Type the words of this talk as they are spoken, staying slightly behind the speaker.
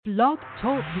Blog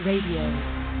Talk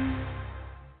Radio.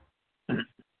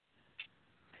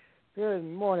 Good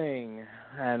morning,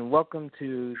 and welcome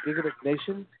to Gigabit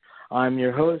Nation. I'm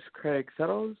your host, Craig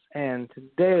Settles, and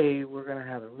today we're going to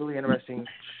have a really interesting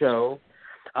show.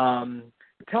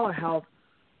 Telehealth,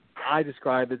 I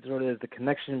describe it sort of as the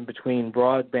connection between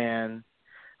broadband,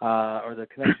 or the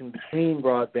connection between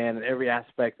broadband and every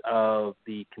aspect of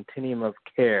the continuum of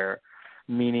care,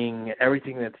 meaning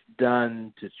everything that's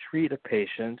done to treat a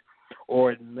patient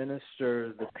or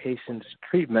administer the patient's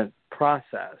treatment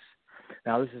process.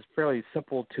 Now, this is fairly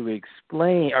simple to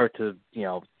explain or to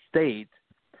state,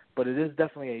 but it is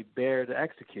definitely a bear to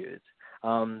execute.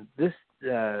 This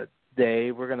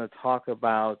day, we're going to talk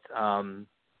about an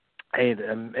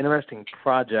interesting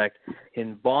project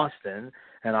in Boston,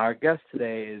 and our guest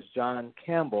today is John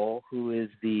Campbell, who is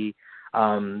the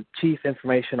Chief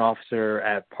Information Officer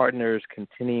at Partners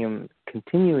Continuing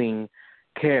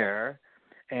Care.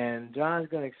 And John's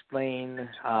going to explain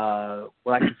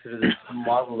what I consider this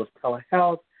model of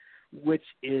telehealth, which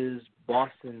is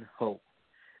Boston Hope.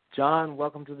 John,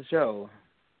 welcome to the show.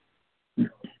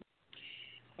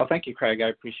 Well, thank you, Craig. I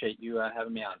appreciate you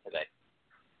having me on today.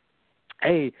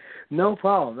 Hey, no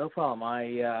problem.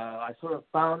 I sort of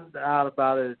found out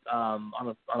about it on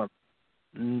a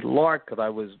lark because I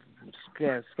was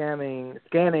scanning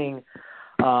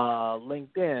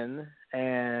LinkedIn,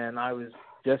 and I was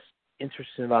just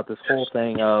interested about this whole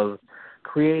thing of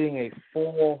creating a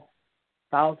full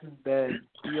 1,000-bed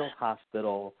field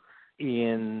hospital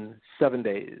in 7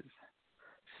 days.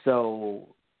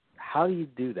 So how do you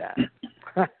do that?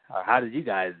 Or how did you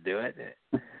guys do it?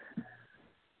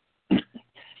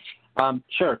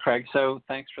 Sure, Craig. So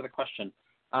thanks for the question.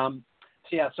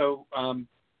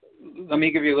 Let me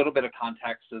give you a little bit of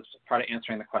context as part of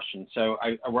answering the question. So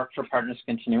I work for Partners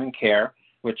Continuing Care,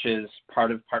 which is part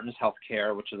of Partners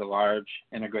Healthcare, which is a large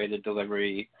integrated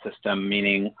delivery system,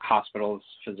 meaning hospitals,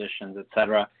 physicians, et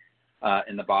cetera,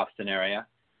 in the Boston area.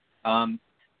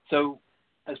 So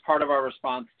as part of our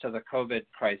response to the COVID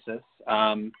crisis,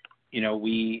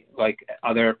 we, like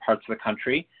other parts of the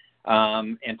country,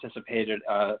 anticipated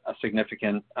a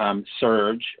significant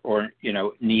surge or,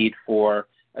 need for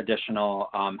additional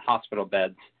hospital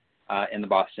beds in the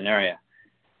Boston area.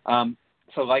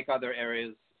 So like other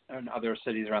areas and other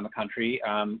cities around the country,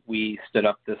 we stood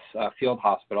up this field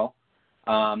hospital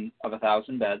of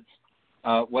 1,000 beds.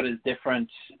 What is different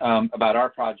about our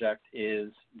project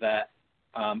is that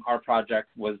our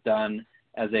project was done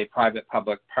as a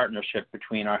private-public partnership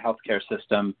between our healthcare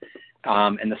system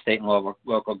and the state and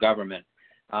local government.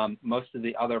 Most of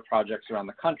the other projects around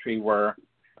the country were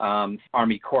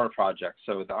Army Corps projects.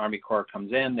 So the Army Corps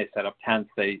comes in, they set up tents,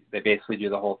 they basically do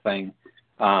the whole thing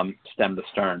stem to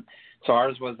stern. So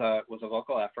ours was a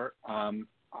local effort.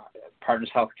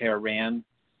 Partners Healthcare ran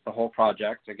the whole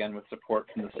project, again with support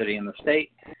from the city and the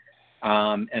state.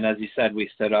 And as you said, we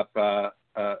stood up a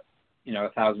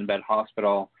 1,000-bed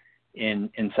hospital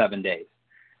in 7 days.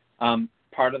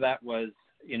 Part of that was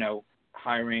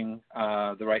hiring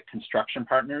the right construction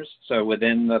partners. So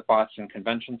within the Boston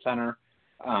Convention Center,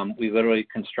 we literally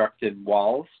constructed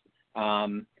walls,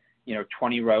 20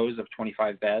 rows of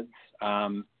 25 beds,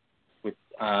 with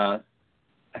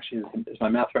actually, is my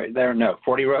math right there? No,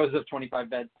 40 rows of 25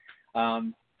 beds.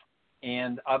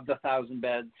 And of the 1,000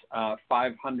 beds,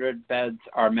 500 beds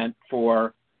are meant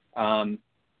for,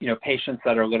 patients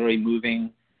that are literally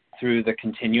moving through the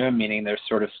continuum, meaning they're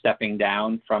sort of stepping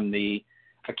down from the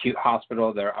acute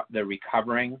hospital. They're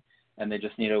recovering, and they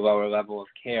just need a lower level of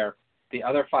care. The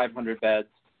other 500 beds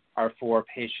are for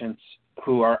patients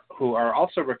who are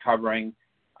also recovering,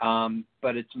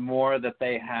 but it's more that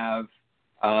they have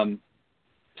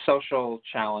social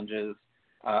challenges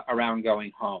around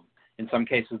going home. In some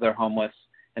cases, they're homeless.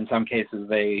 In some cases,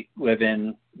 they live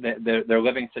in their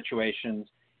living situations.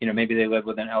 Maybe they live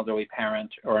with an elderly parent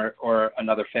or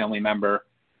another family member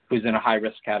who's in a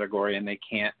high-risk category, and they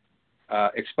can't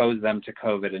expose them to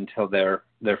COVID until they're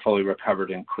fully recovered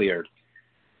and cleared.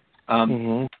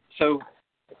 So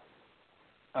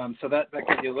that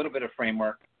gives you a little bit of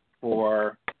framework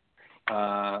for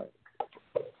the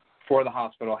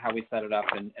hospital, how we set it up,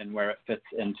 and where it fits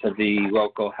into the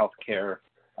local healthcare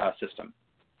system.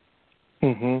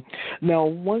 Now,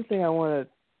 one thing I want to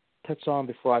touch on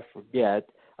before I forget,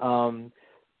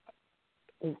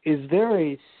 is there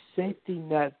a safety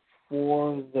net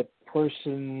for the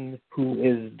person who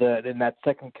is in that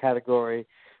second category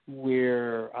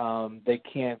where they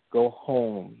can't go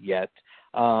home yet?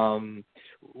 What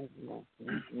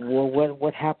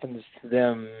happens to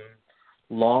them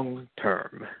long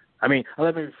term? I mean,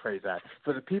 let me rephrase that.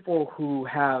 For the people who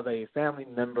have a family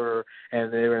member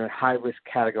and they're in a high-risk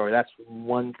category, that's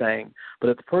one thing.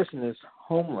 But if the person is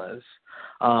homeless,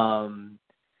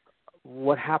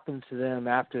 what happens to them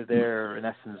after they're, in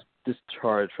essence,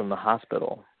 discharged from the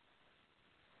hospital?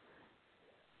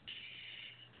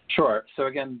 Sure. So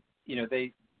again,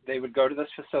 they would go to this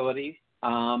facility,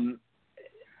 and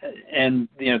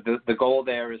the goal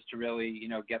there is to really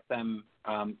get them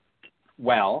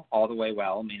well, all the way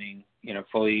well, meaning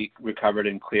fully recovered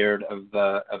and cleared of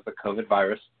the COVID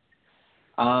virus.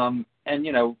 And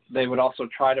they would also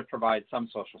try to provide some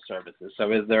social services.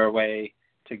 So is there a way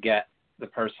to get the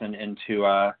person into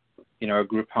a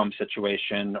group home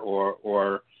situation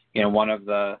or one of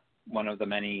the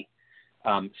many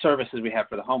services we have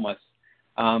for the homeless?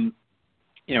 In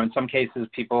some cases,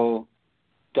 people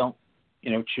don't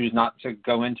choose not to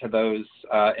go into those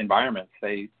environments.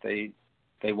 They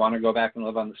want to go back and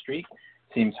live on the street.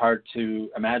 Seems hard to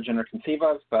imagine or conceive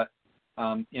of, but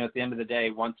at the end of the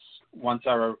day, once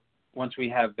we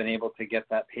have been able to get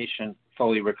that patient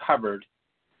fully recovered,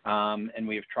 and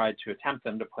we've tried to attempt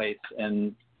them to place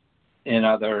in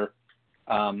other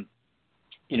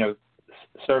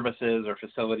services or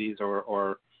facilities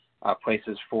or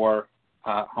places for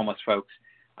homeless folks.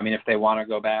 I mean, if they want to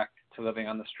go back to living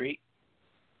on the street,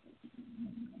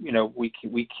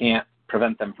 we can't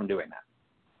prevent them from doing that.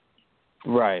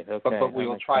 Right. Okay. But we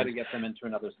will try to get them into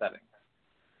another setting.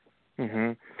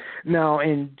 Mm-hmm. Now,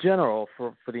 in general,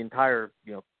 for the entire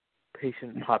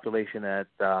patient population at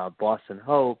Boston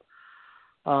Hope,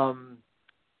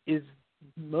 is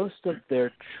most of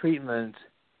their treatment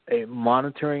a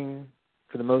monitoring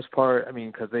for the most part? I mean,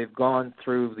 because they've gone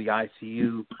through the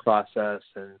ICU process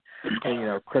and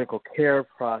critical care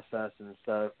process and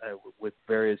stuff with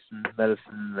various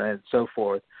medicine and so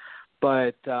forth.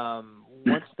 But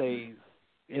once they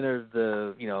enter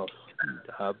the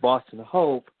Boston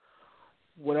Hope,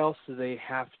 what else do they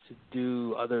have to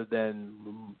do other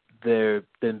than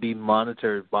be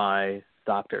monitored by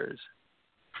doctors?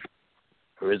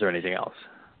 Or is there anything else?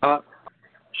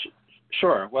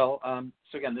 Sure. Well,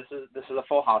 so again, this is a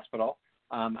full hospital.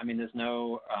 There's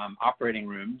no operating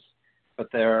rooms,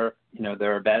 but there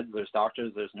are beds, there's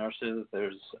doctors, there's nurses,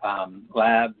 there's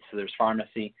labs, there's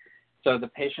pharmacy. So the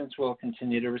patients will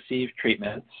continue to receive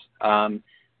treatments.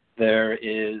 There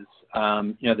is,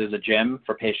 there's a gym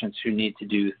for patients who need to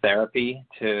do therapy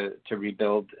to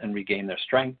rebuild and regain their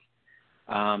strength.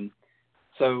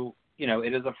 So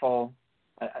it is a full.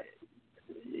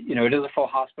 It is a full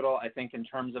hospital. I think in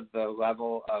terms of the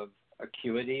level of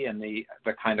acuity and the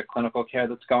kind of clinical care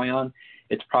that's going on,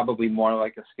 it's probably more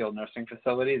like a skilled nursing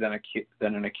facility than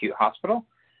an acute hospital.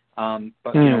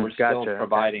 But we're still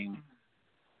providing.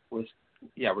 We're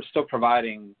still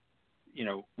providing,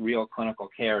 real clinical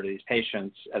care to these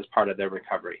patients as part of their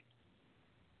recovery.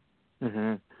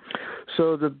 Mm-hmm.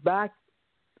 So to back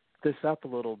this up a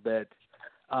little bit,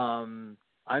 I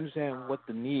understand what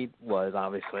the need was,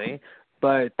 obviously,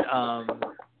 but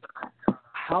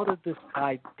how did this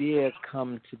idea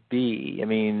come to be? I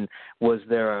mean, was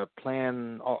there a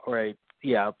plan already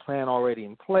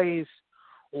in place,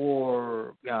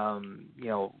 or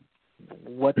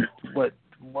what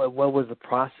was the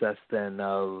process then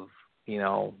of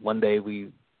one day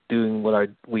we doing what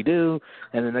we do,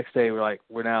 and the next day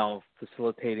we're now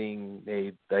facilitating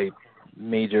a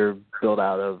major build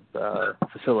out of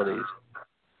facilities?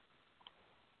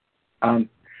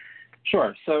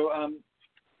 Sure. So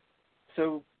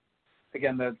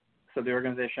again, the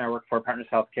organization I work for, Partners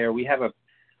Healthcare, we have a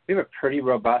pretty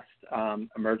robust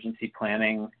emergency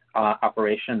planning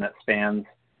operation that spans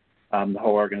the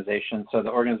whole organization. So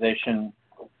the organization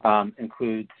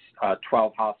includes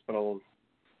 12 hospitals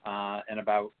and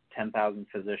about 10,000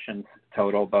 physicians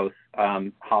total, both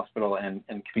hospital and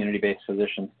community-based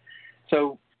physicians.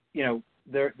 So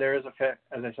there is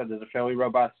as I said, there's a fairly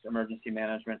robust emergency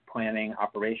management planning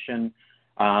operation.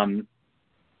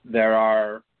 There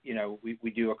are,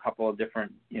 we do a couple of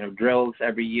different, drills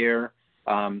every year.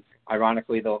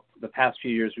 Ironically, the past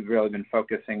few years, we've really been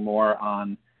focusing more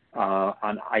on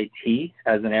IT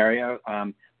as an area.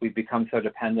 We've become so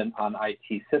dependent on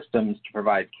IT systems to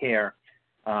provide care,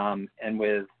 and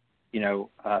with,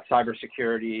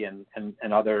 cybersecurity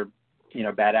and other,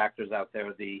 bad actors out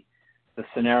there, the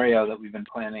scenario that we've been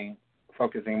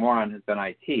focusing more on has been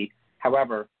IT.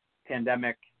 However,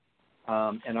 pandemic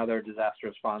and other disaster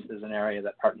response is an area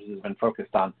that Partners has been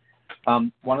focused on.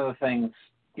 One of the things,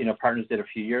 Partners did a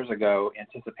few years ago,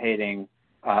 anticipating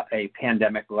a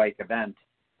pandemic-like event,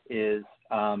 is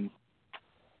to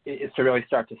really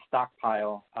start to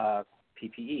stockpile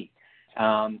PPE.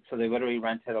 So they literally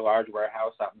rented a large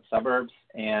warehouse out in the suburbs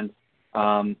and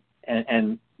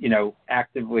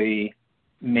actively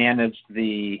managed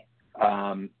the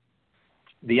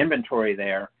inventory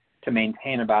there to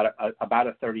maintain about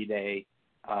a 30-day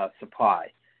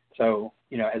supply. So,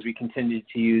 as we continued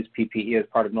to use PPE as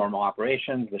part of normal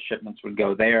operations, the shipments would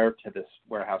go there to this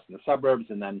warehouse in the suburbs,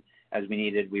 and then as we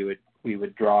needed, we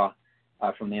would draw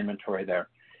from the inventory there.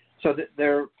 So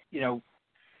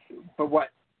but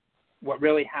what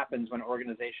really happens when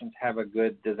organizations have a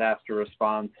good disaster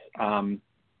response,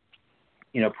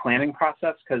 planning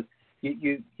process, because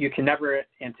you can never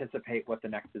anticipate what the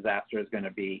next disaster is going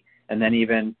to be. And then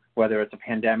even whether it's a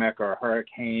pandemic or a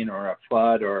hurricane or a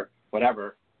flood or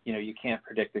whatever, you can't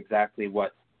predict exactly how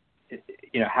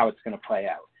it's going to play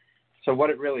out. So what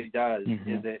it really does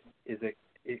is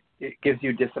it gives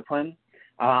you discipline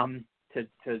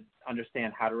to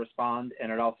understand how to respond,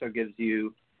 and it also gives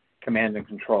you command and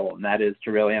control, and that is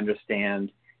to really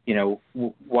understand,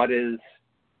 what is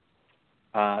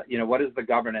the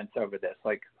governance over this?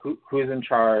 Like who's in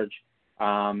charge,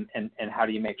 and how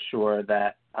do you make sure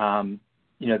that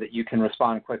that you can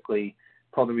respond quickly,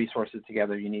 pull the resources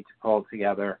together you need to pull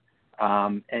together,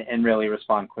 and really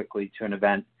respond quickly to an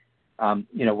event,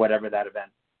 whatever that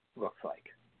event looks like.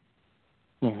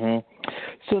 Mm-hmm.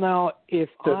 So now, if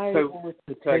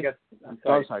I guess I'm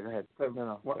sorry. Oh, sorry. Go ahead.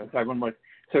 Sorry, one more.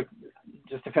 So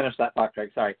just to finish that thought,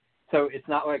 Greg. Sorry. So it's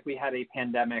not like we had a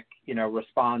pandemic,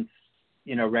 response,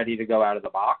 ready to go out of the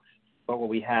box. But what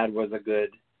we had was a good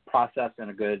process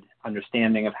and a good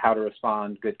understanding of how to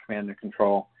respond, good command and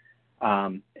control,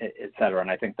 et cetera. And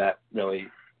I think that really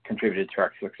contributed to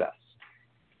our success.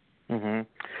 Mm-hmm.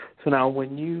 So now,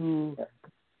 when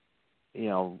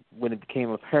when it became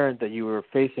apparent that you were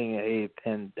facing a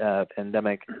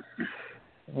pandemic,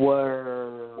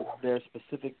 were there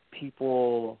specific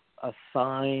people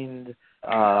assigned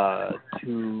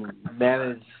to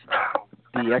manage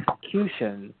the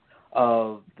execution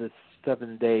of this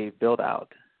 7-day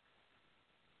build-out?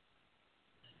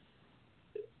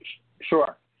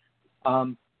 Sure.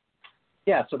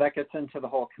 So that gets into the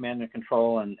whole command and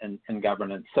control and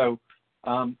governance. So,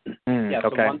 okay.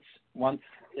 So once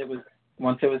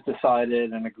it was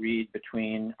decided and agreed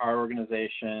between our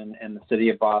organization and the city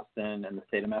of Boston and the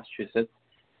state of Massachusetts,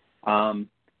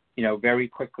 very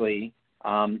quickly,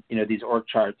 these org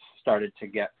charts started to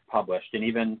get published. And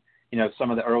even,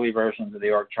 some of the early versions of the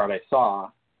org chart I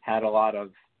saw had a lot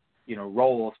of,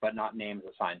 roles, but not names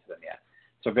assigned to them yet.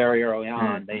 So very early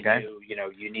on, they knew,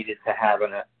 you needed to have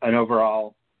an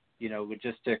overall,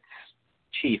 logistics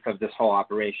chief of this whole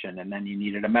operation. And then you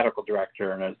needed a medical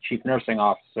director and a chief nursing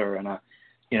officer and a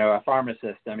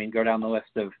pharmacist. I mean, go down the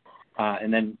list of,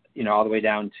 and then, all the way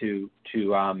down to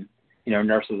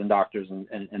nurses and doctors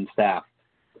and staff.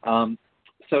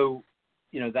 So,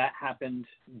 that happened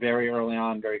very early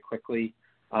on, very quickly.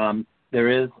 There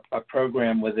is a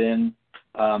program within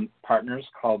Partners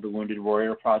called the Wounded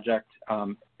Warrior Project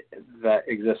that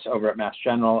exists over at Mass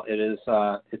General.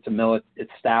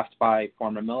 It's staffed by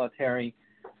former military,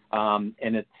 and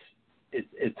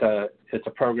it's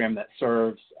a program that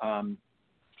serves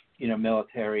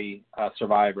military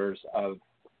survivors of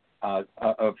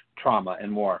trauma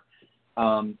and war.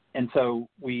 And so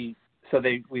we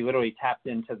literally tapped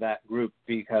into that group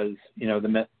because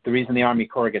the reason the Army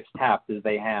Corps gets tapped is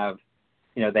they have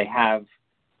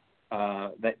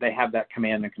that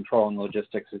command and control and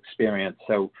logistics experience.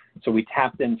 So we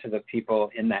tapped into the people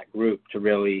in that group to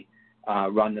really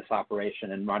run this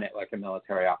operation and run it like a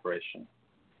military operation.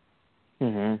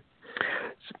 Mm-hmm.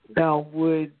 Now,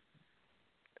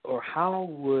 how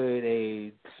would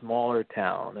a smaller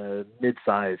town, a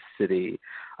mid-sized city,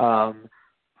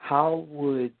 how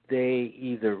would they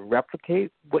either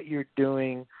replicate what you're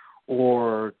doing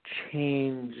or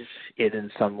change it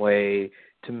in some way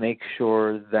to make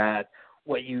sure that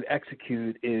what you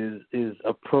execute is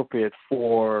appropriate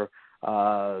for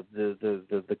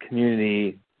the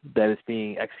community that is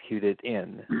being executed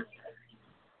in?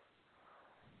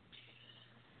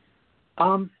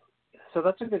 So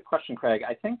that's a good question, Craig.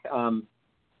 I think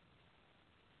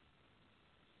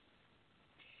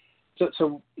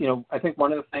I think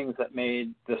one of the things that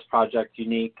made this project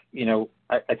unique,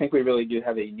 I think we really do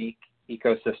have a unique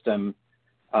ecosystem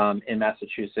in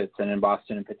Massachusetts and in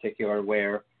Boston in particular,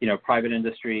 where private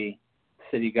industry,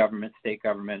 city government, state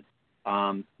government,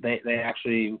 they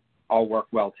actually all work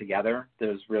well together.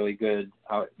 There's really good,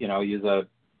 I'll use an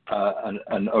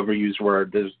overused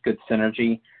word. There's good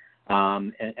synergy,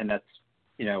 and that's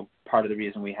part of the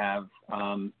reason we have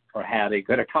or had a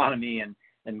good economy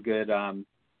and good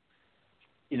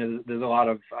there's a lot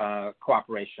of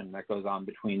cooperation that goes on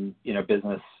between,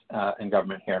 business and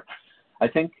government here. I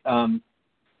think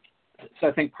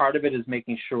I think part of it is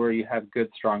making sure you have good,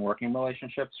 strong working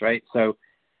relationships, right? So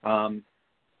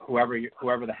whoever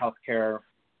the healthcare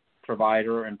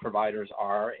provider and providers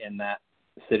are in that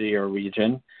city or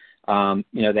region,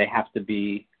 they have to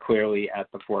be clearly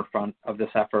at the forefront of this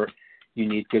effort. You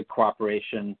need good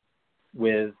cooperation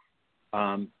with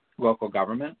local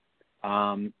government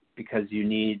because you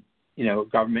need,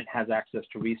 government has access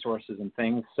to resources and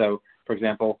things. So, for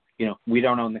example, we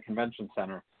don't own the convention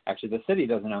center. Actually, the city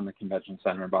doesn't own the convention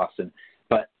center in Boston.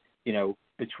 But,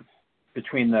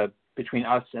 between us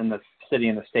and the city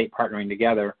and the state partnering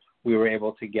together, we were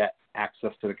able to get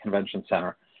access to the convention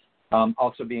center.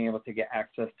 Also being able to get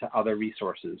access to other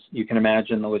resources. You can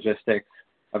imagine the logistics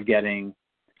of getting,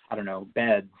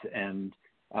 beds and,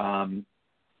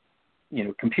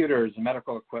 computers and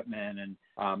medical equipment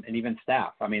and even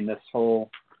staff. I mean, this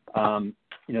whole, the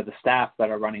staff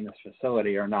that are running this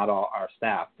facility are not all our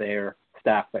staff. They're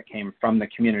staff that came from the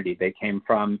community. They came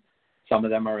from, some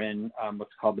of them are in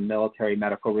what's called the military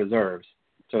medical reserves.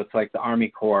 So it's like the Army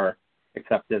Corps,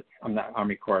 except I'm not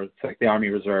Army Corps, it's like the Army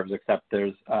Reserves, except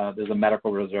there's a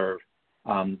medical reserve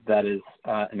that is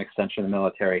an extension of the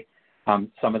military.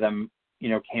 Some of them,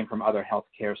 came from other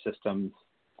healthcare systems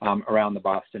around the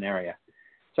Boston area.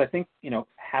 So I think,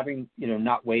 having,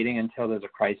 not waiting until there's a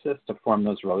crisis to form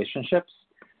those relationships,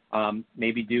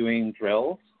 maybe doing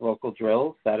drills, local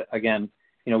drills that, again,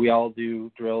 we all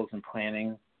do drills and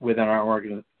planning within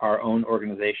our own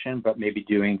organization, but maybe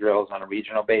doing drills on a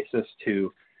regional basis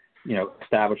to,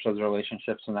 establish those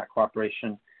relationships and that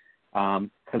cooperation,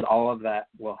 because all of that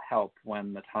will help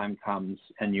when the time comes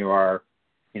and you are,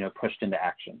 pushed into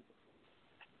action.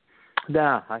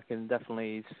 Yeah, I can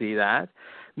definitely see that.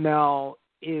 Now,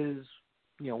 is,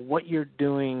 what you're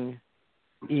doing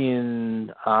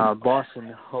in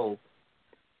Boston Hope,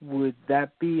 would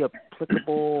that be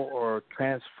applicable or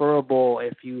transferable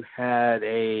if you had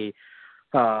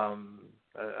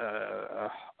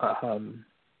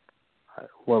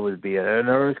what would it be, an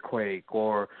earthquake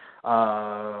or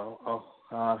a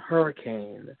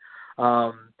hurricane?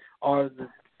 Now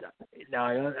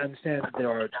I understand that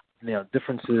there are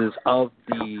differences of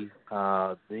the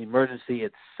emergency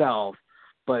itself,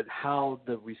 but how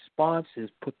the response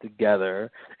is put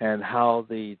together and how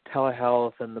the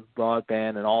telehealth and the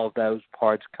broadband and all of those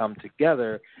parts come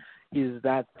together, is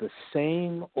that the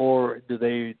same, or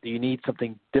do you need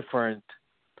something different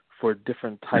for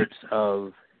different types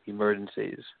of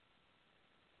emergencies?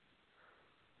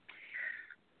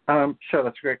 Sure,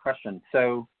 that's a great question.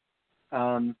 So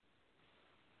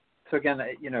again,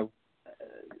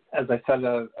 as I said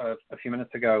a few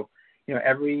minutes ago,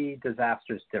 every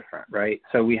disaster is different, right?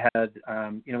 So we had,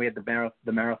 we had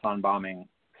the marathon bombing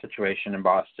situation in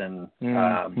Boston,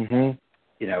 a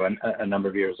number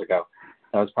of years ago.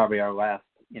 That was probably our last,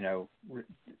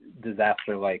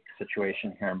 disaster-like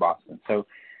situation here in Boston. So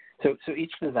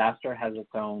each disaster has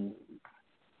its own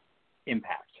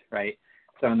impact, right?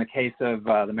 So in the case of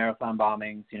the marathon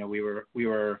bombings,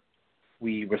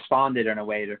 we responded in a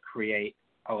way to create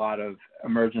a lot of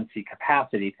emergency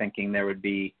capacity, thinking there would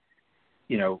be,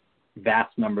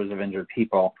 vast numbers of injured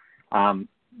people. As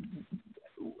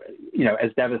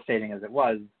devastating as it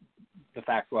was, the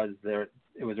fact was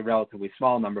it was a relatively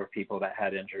small number of people that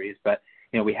had injuries, but,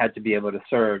 we had to be able to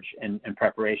surge in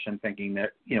preparation, thinking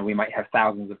that, we might have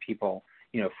thousands of people,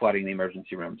 flooding the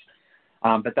emergency rooms.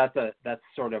 But that's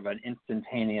sort of an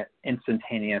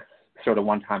instantaneous sort of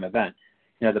one-time event.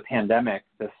 The pandemic,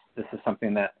 this is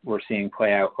something that we're seeing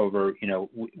play out over,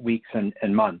 weeks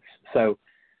and months. So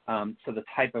the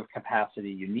type of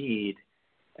capacity you need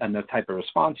and the type of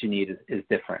response you need is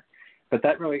different. But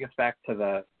that really gets back to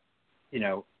the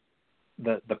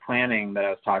planning that I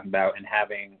was talking about, and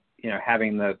having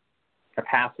the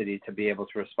capacity to be able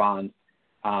to respond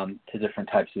to different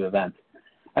types of events.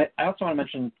 I also want to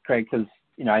mention, Craig, because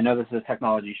I know this is a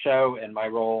technology show, and my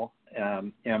role,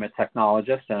 I'm a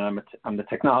technologist, and I'm the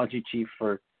technology chief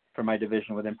for my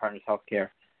division within Partners Healthcare.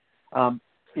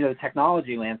 The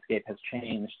technology landscape has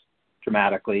changed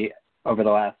dramatically over the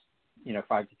last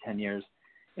 5 to 10 years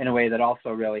in a way that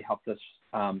also really helped us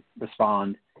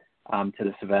respond to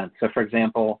this event. So, for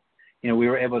example, we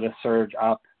were able to surge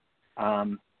up,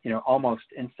 almost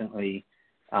instantly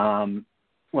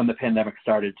when the pandemic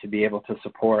started, to be able to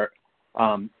support,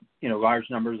 large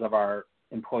numbers of our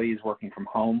employees working from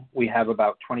home. We have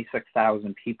about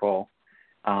 26,000 people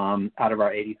out of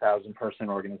our 80,000 person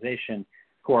organization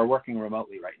who are working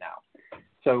remotely right now.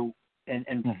 So,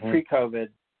 and pre-COVID,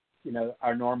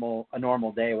 a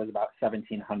normal day was about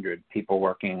 1,700 people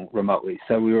working remotely.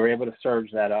 So we were able to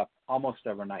surge that up almost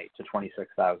overnight to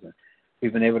 26,000.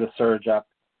 We've been able to surge up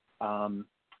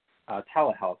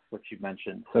telehealth, which you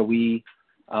mentioned. So we,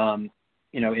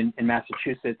 in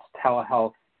Massachusetts,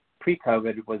 telehealth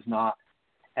pre-COVID was not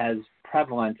as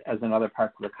prevalent as in other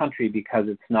parts of the country because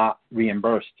it's not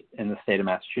reimbursed in the state of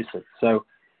Massachusetts. So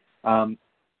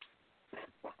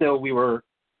still we were,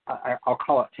 I'll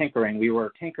call it tinkering. We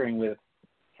were tinkering with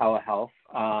telehealth,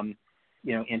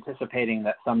 anticipating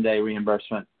that someday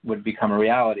reimbursement would become a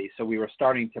reality. So we were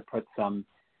starting to put some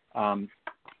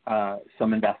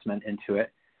investment into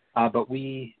it. But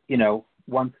we,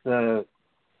 once the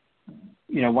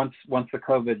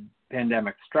COVID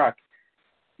pandemic struck,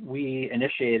 we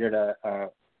initiated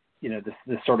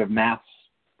this sort of mass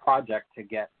project to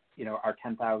get, our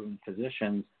 10,000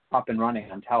 physicians up and running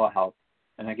on telehealth.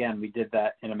 And again, we did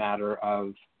that in a matter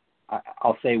of,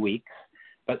 I'll say weeks,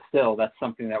 but still that's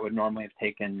something that would normally have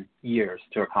taken years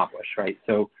to accomplish, right?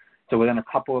 So within a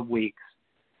couple of weeks,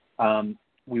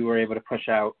 we were able to push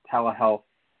out telehealth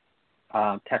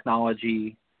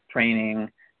technology,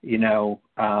 training,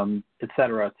 et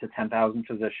cetera, to 10,000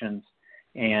 physicians.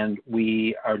 And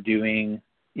we are doing,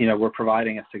 we're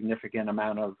providing a significant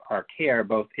amount of our care,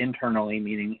 both internally,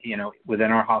 meaning,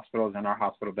 within our hospitals and our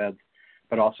hospital beds,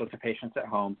 but also to patients at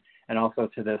home, and also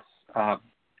to this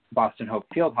Boston Hope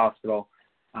Field Hospital,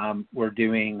 we're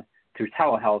doing through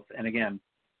telehealth. And again,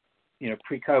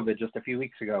 pre-COVID, just a few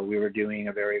weeks ago, we were doing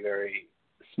a very, very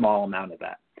small amount of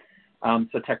that.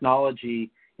 So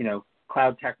technology,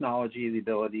 cloud technology, the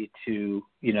ability to,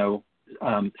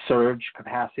 surge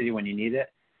capacity when you need it,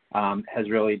 has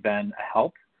really been a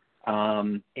help.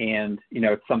 And,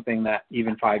 it's something that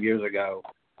even 5 years ago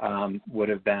would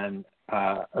have been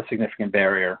a significant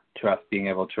barrier to us being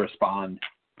able to respond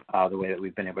the way that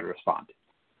we've been able to respond.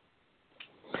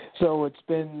 So it's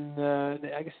been,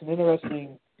 I guess, an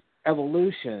interesting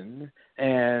evolution,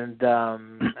 and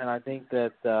I think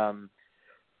that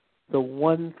the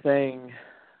one thing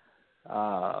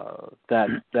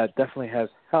that definitely has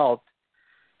helped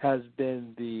has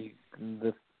been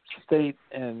the state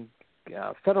and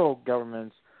federal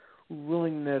government's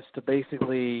willingness to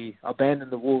basically abandon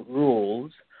the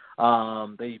rules.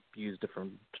 They use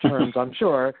different terms, I'm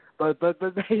sure, but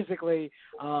basically,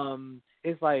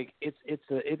 it's like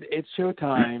it's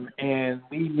showtime, and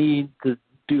we need to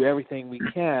do everything we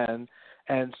can,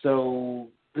 and so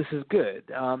this is good.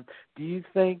 Do you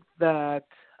think that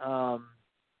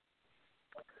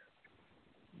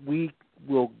we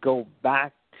will go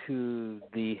back to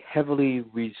the heavily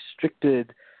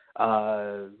restricted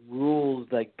rules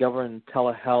that govern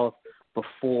telehealth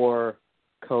before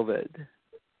COVID?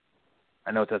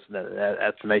 I know that's an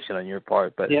estimation on your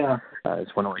part, but yeah, I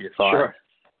just wonder what your thoughts. Sure.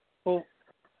 Well,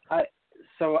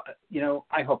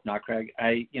 I hope not, Craig.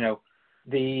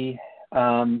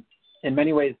 In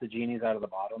many ways, the genie's out of the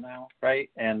bottle now,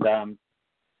 right? And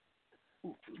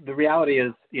the reality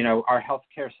is, our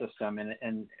healthcare system,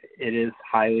 and it is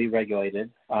highly regulated.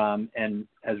 And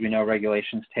as we know,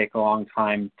 regulations take a long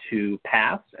time to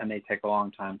pass, and they take a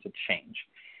long time to change.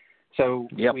 So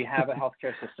we have a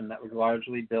healthcare system that was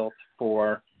largely built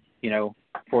for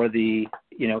the,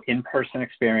 in-person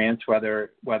experience,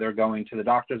 whether going to the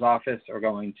doctor's office or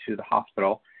going to the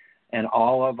hospital. And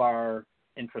all of our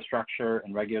infrastructure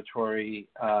and regulatory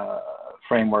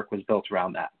framework was built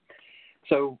around that.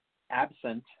 So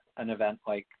absent an event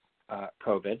like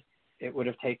COVID, it would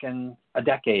have taken a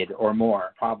decade or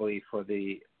more probably for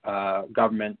the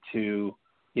government to,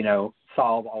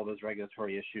 solve all those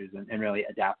regulatory issues and really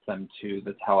adapt them to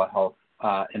the telehealth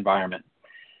environment.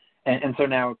 And so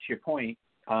now, to your point,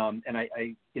 and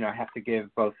I have to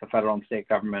give both the federal and state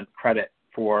government credit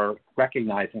for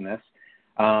recognizing this.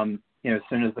 As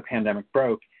soon as the pandemic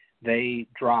broke, they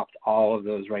dropped all of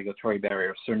those regulatory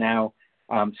barriers. So now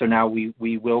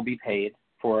we will be paid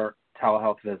for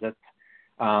telehealth visits.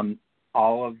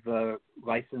 All of the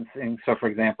licensing. So, for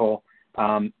example,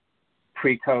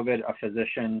 pre-COVID, a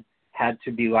physician had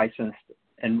to be licensed,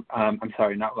 and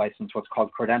not licensed, what's called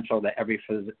credentialed at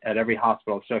every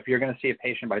hospital. So if you're going to see a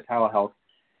patient by telehealth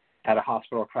at a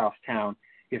hospital across town,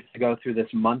 you have to go through this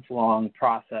month-long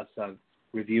process of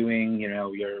reviewing,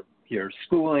 your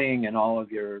schooling and all of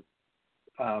your,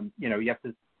 you have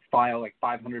to file like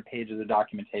 500 pages of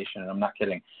documentation, and I'm not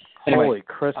kidding. Anyway, Holy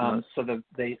Christmas! So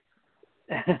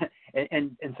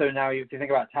and so now if you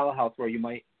think about telehealth, where you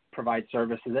might provide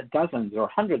services at dozens or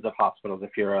hundreds of hospitals,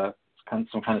 if you're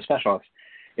some kind of specialist,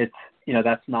 it's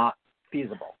that's not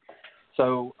feasible.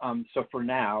 So for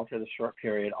now, for the short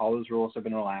period, all those rules have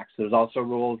been relaxed. There's also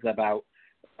rules about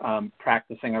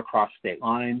practicing across state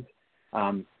lines.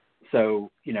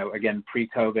 So, again,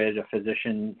 pre-COVID, a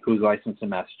physician who's licensed in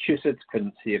Massachusetts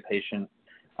couldn't see a patient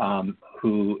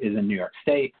who is in New York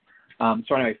State.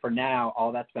 So anyway, for now,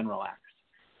 all that's been relaxed.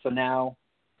 So now,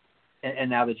 and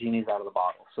now the genie's out of the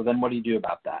bottle. So then what do you do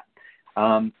about that?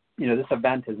 This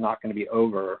event is not going to be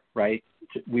over, right?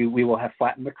 We will have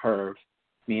flattened the curve,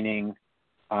 meaning,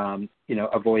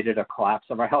 avoided a collapse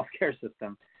of our healthcare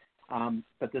system.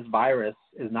 But this virus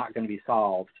is not going to be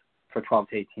solved for 12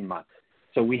 to 18 months.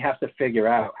 So we have to figure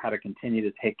out how to continue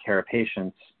to take care of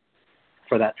patients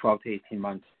for that 12 to 18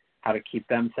 months, how to keep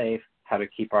them safe, how to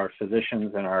keep our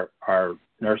physicians and our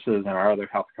nurses and our other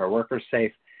healthcare workers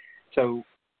safe. So,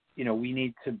 we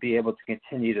need to be able to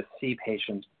continue to see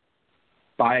patients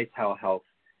by telehealth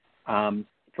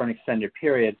for an extended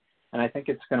period. And I think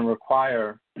it's going to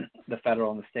require the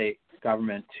federal and the state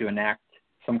government to enact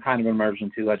some kind of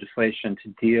emergency legislation to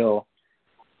deal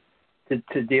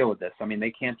with this. I mean,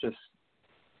 they can't just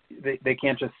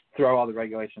throw all the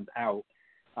regulations out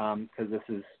because this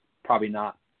is probably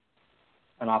not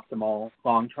an optimal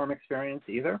long-term experience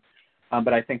either.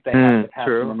 But I think they have to pass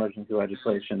some emergency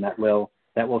legislation that will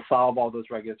solve all those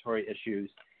regulatory issues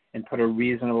and put a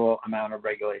reasonable amount of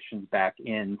regulations back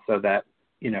in so that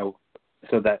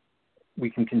we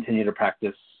can continue to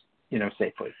practice,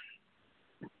 safely.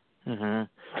 Mm-hmm.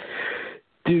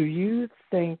 Do you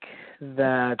think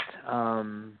that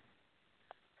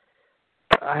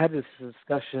I had this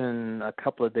discussion a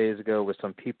couple of days ago with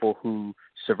some people who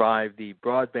survived the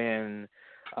broadband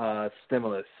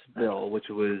stimulus bill, which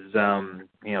was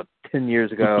 10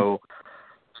 years ago,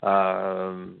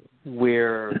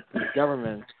 where the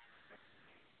government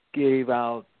gave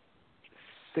out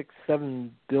 $6-7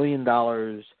 billion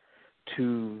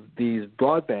to these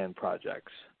broadband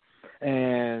projects,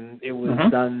 and it was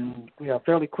done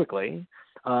fairly quickly.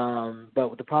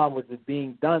 But the problem with it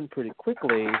being done pretty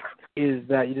quickly is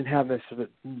that you didn't have the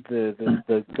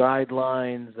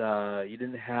guidelines. You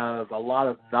didn't have a lot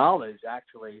of knowledge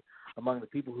actually among the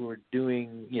people who were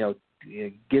doing,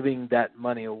 giving that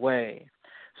money away.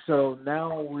 So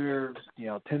now we're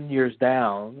 10 years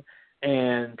down,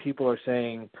 and people are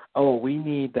saying, "Oh, we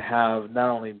need to have not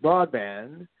only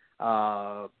broadband,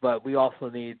 but we also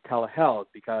need telehealth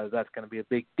because that's going to be a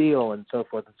big deal," and so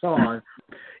forth and so on.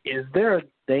 Is there a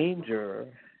danger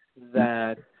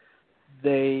that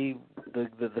the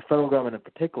federal government in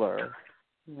particular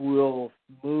will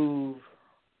move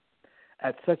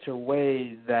at such a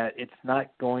way that it's not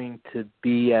going to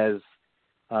be as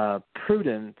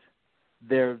prudent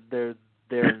their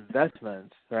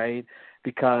investments, right?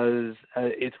 Because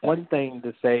it's one thing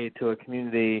to say to a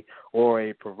community or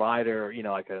a provider,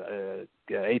 like a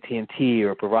AT&T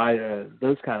or a provider,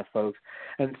 those kind of folks,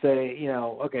 and say,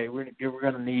 okay, we're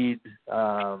going to need,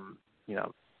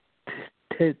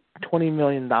 $20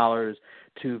 million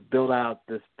to build out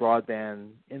this broadband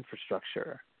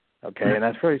infrastructure, okay, and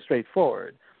that's very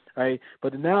straightforward, right?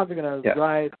 But now they're going to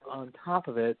ride on top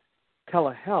of it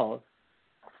telehealth.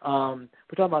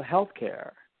 We're talking about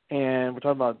healthcare. And we're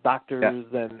talking about doctors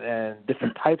and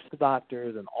different types of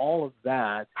doctors and all of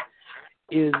that.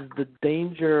 Is there a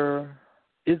danger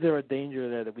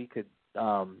there that we could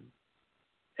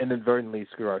inadvertently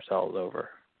screw ourselves over?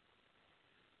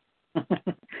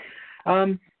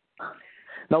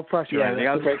 No pressure. Yeah,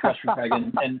 that's a great question, Craig.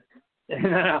 And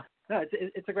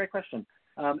it's a great question.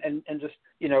 And just,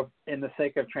 in the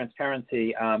sake of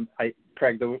transparency,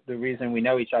 Craig, the reason we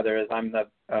know each other is I'm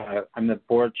the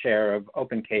board chair of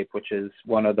Open Cape, which is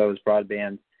one of those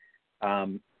broadband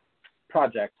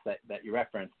projects that you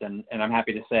referenced. And I'm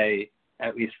happy to say,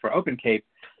 at least for Open Cape,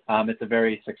 it's a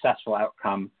very successful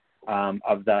outcome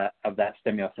of that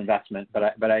stimulus investment.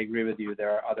 But I agree with you.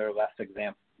 There are other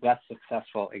less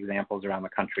successful examples around the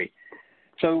country.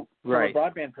 So from a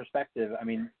broadband perspective, I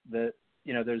mean,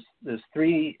 there's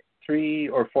three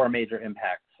or four major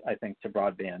impacts, I think, to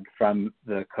broadband from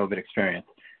the COVID experience.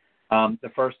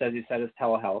 The first, as you said, is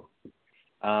telehealth.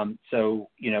 So,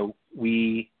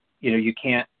 you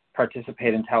can't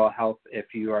participate in telehealth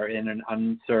if you are in an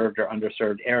unserved or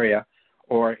underserved area,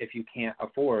 or if you can't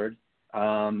afford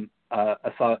a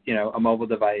mobile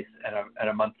device and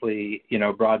a monthly,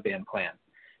 broadband plan.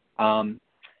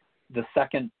 The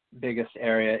second biggest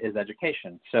area is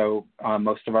education. So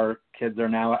most of our kids are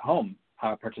now at home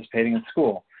participating in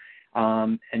school.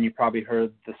 And you probably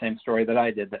heard the same story that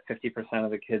I did, that 50%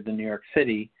 of the kids in New York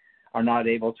City are not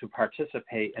able to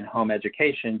participate in home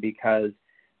education because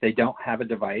they don't have a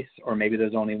device, or maybe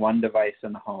there's only one device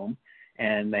in the home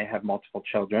and they have multiple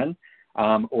children,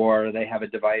 or they have a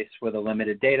device with a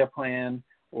limited data plan,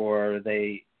 or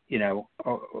they New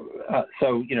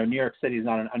York City is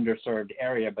not an underserved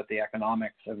area, but the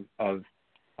economics of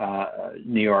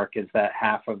New York is that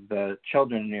half of the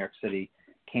children in New York City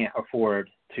can't afford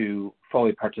to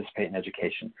fully participate in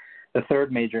education. The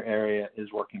third major area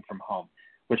is working from home,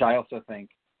 which I also think,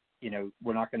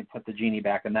 we're not going to put the genie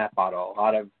back in that bottle. A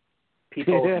lot of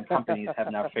people and companies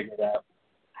have now figured out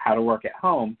how to work at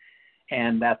home,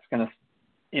 and that's going to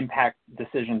impact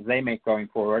decisions they make going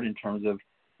forward in terms of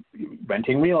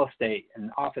renting real estate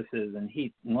and offices and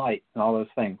heat and light and all those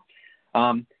things.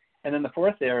 And then the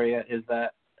fourth area is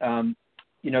that,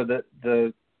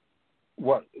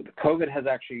 what COVID has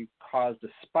actually caused a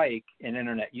spike in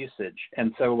internet usage.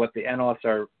 And so what the analysts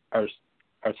are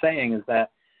saying is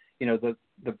that, the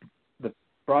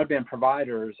broadband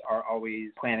providers are always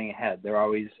planning ahead. They're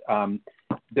always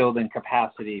building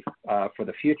capacity for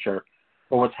the future.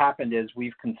 But what's happened is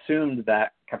we've consumed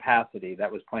that capacity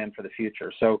that was planned for the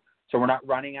future. So we're not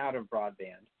running out of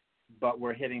broadband, but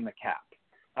we're hitting the cap.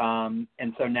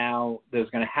 And so now there's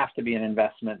going to have to be an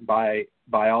investment by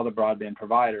all the broadband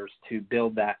providers to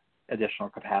build that additional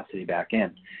capacity back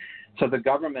in. So the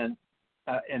government,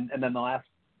 and then the last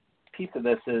piece of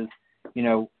this is,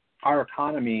 our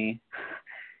economy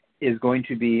is going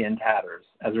to be in tatters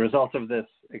as a result of this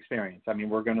experience. I mean,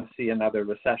 we're going to see another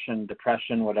recession,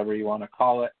 depression, whatever you want to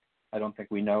call it. I don't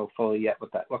think we know fully yet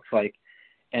what that looks like.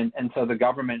 And so the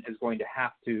government is going to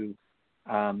have to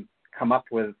come up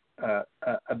with a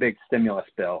big stimulus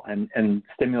bill, and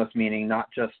stimulus meaning not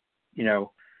just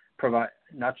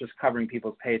covering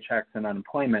people's paychecks and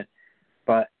unemployment,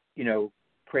 but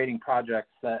creating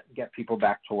projects that get people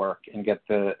back to work and get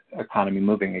the economy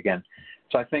moving again.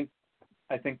 So I think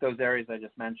those areas I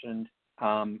just mentioned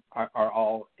are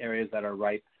all areas that are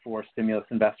ripe for stimulus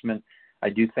investment. I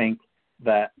do think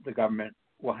that the government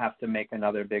will have to make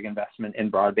another big investment in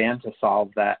broadband to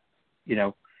solve that.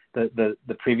 The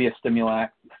previous Stimulus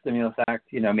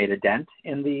Act, made a dent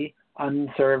in the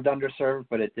underserved,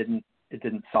 but it didn't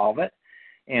solve it.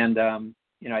 And,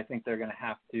 I think they're going to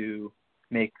have to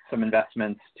make some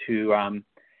investments to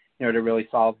really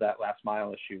solve that last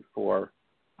mile issue for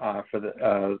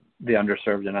the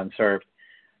underserved and unserved.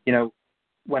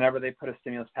 Whenever they put a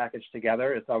stimulus package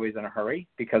together, it's always in a hurry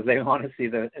because they want to see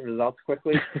the results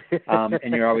quickly.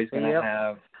 And you're always going to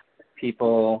have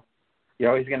people. You're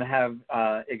always going to have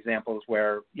examples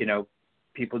where,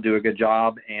 people do a good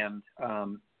job and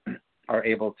are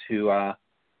able to,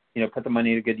 put the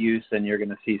money to good use, and you're going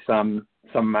to see some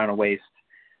amount of waste.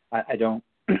 I don't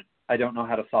know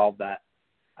how to solve that.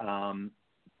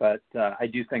 But I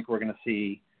do think we're going to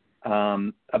see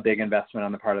a big investment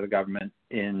on the part of the government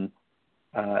in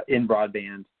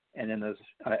broadband and in those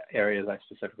areas I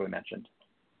specifically mentioned.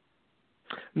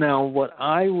 Now, what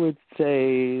I would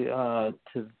say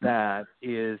to that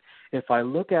is, if I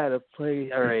look at a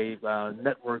place or a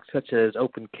network such as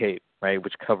Open Cape, right,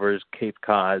 which covers Cape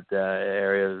Cod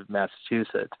area of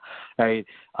Massachusetts, right,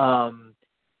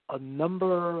 a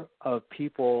number of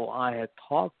people I had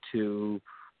talked to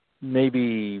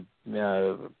maybe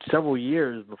several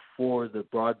years before the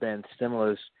broadband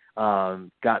stimulus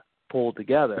got pulled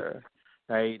together,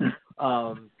 right,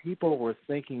 people were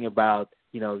thinking about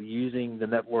using the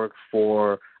network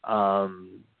for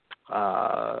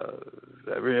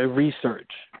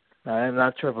research. I'm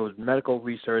not sure if it was medical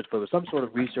research, but it was some sort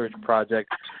of research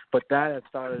project. But that had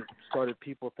started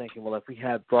people thinking, well, if we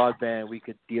had broadband, we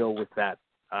could deal with that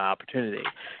opportunity.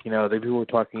 The people were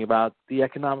talking about the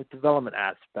economic development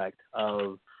aspect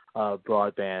of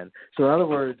broadband. So in other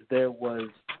words, there was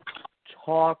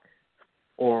talk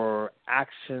or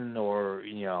action or,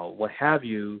 what have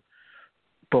you,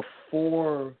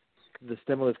 before the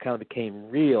stimulus kind of became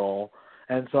real.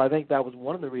 And so I think that was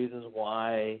one of the reasons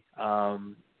why,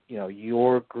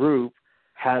 your group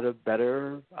had a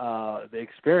better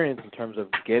experience in terms of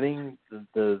getting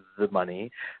the money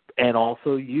and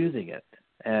also using it.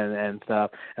 And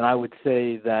I would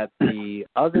say that the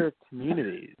other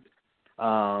communities,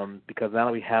 because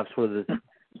now we have sort of this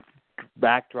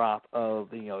backdrop of,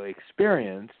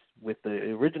 experience with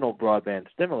the original broadband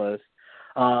stimulus,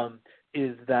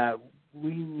 is that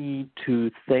we need to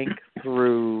think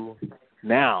through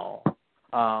now,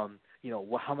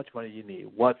 how much money you need,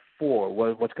 what for,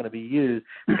 what's going to be used,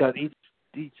 because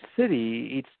each city,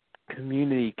 each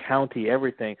community, county,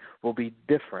 everything will be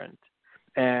different.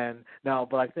 And now,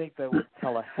 but I think that with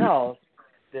telehealth,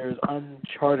 there's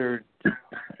uncharted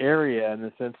area in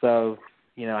the sense of,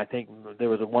 I think there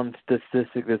was one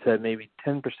statistic that said maybe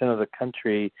 10% of the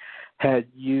country had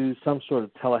used some sort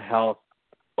of telehealth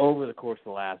over the course of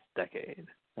the last decade,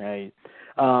 right?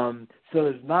 So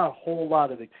there's not a whole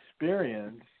lot of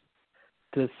experience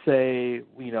to say,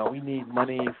 you know, we need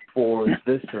money for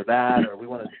this or that, or we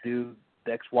want to do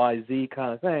the XYZ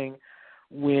kind of thing,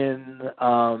 when,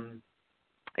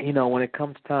 you know, when it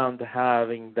comes time to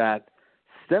having that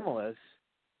stimulus,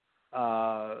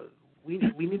 we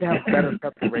need to have better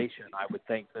preparation, I would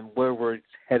think, than where we're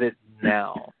headed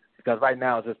now. Because right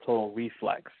now it's a total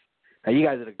reflex. Now, you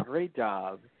guys did a great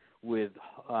job with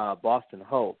Boston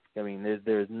Hope. I mean,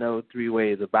 there's no three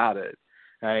ways about it,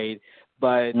 right?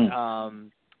 But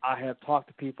I have talked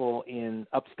to people in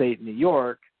upstate New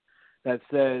York that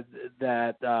said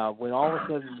that when all of a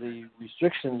sudden the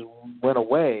restrictions went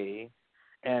away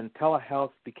and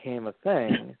telehealth became a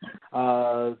thing,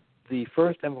 the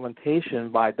first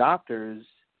implementation by doctors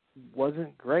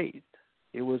wasn't great.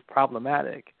 It was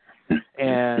problematic.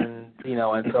 And, you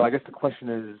know, and so I guess the question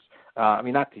is, I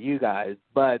mean, not to you guys,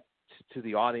 but to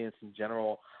the audience in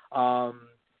general,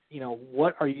 you know,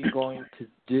 what are you going to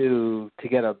do to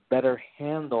get a better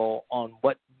handle on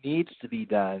what needs to be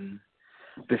done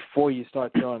before you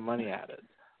start throwing money at it?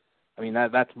 I mean,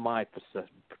 that's my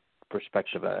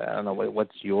perspective. I don't know.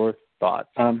 What's your thoughts?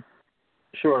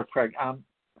 Sure, Craig.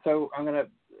 So I'm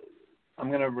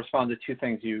gonna respond to two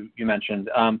things you mentioned.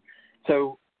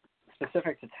 So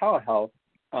specific to telehealth,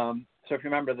 so if you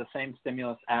remember, the same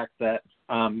Stimulus Act that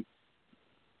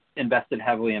invested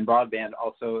heavily in broadband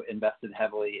also invested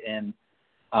heavily in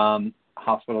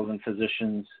hospitals and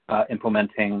physicians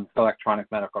implementing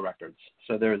electronic medical records.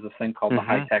 So there was a thing called the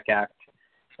High-Tech Act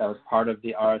that was part of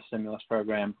the ARA stimulus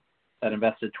program that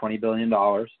invested $20 billion.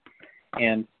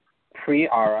 And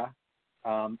pre-ARA,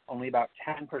 only about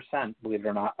 10%, believe it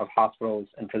or not, of hospitals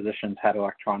and physicians had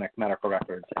electronic medical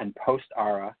records. And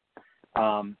post-ARA,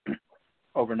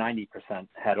 over 90%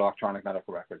 had electronic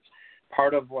medical records.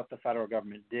 Part of what the federal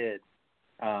government did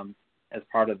as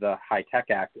part of the High-Tech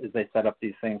Act is they set up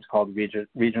these things called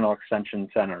regional extension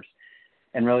centers.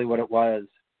 And really what it was,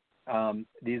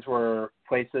 these were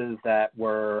places that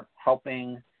were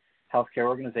helping healthcare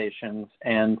organizations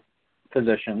and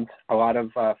physicians. A lot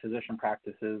of physician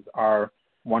practices are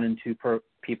one and two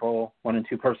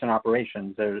person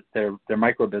operations. They're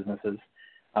micro businesses,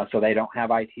 so they don't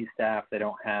have IT staff. They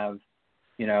don't have,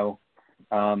 you know,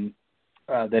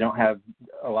 they don't have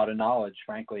a lot of knowledge,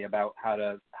 frankly, about how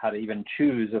to even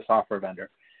choose a software vendor.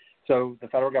 So the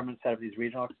federal government set up these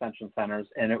regional extension centers,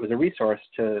 and it was a resource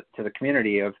to the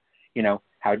community of, you know,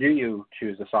 how do you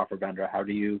choose a software vendor? How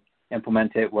do you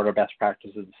implement it? What are best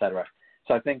practices, et cetera?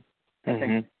 So I think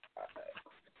the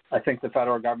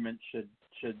federal government should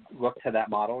look to that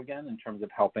model again in terms of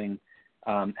helping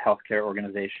healthcare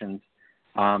organizations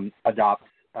adopt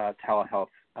telehealth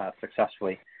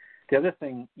successfully. The other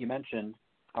thing you mentioned,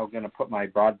 I'm going to put my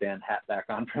broadband hat back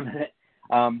on for a minute.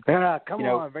 Come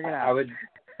on, bring it out.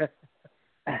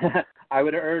 I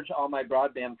would urge all my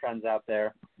broadband friends out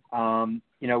there,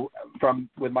 you know,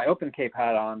 with my Open Cape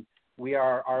hat on, we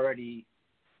are already,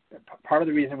 part of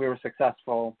the reason we were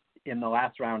successful in the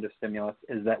last round of stimulus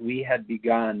is that we had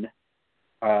begun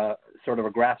sort of a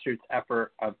grassroots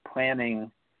effort of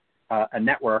planning a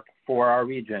network for our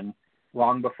region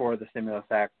long before the Stimulus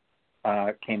Act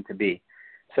came to be.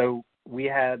 So we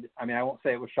had, I mean, I won't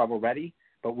say it was shovel ready,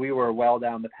 but we were well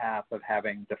down the path of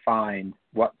having defined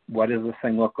what does this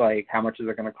thing look like, how much is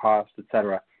it going to cost, et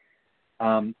cetera.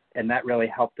 And that really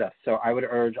helped us. So I would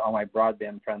urge all my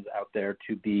broadband friends out there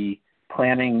to be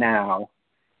planning now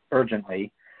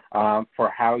urgently for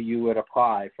how you would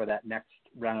apply for that next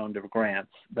round of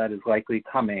grants that is likely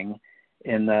coming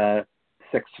in the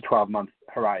 6 to 12 month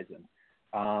horizon.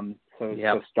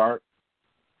 So start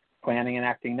planning and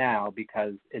acting now,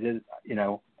 because it is, you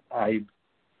know, I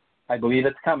believe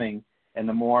it's coming, and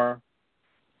the more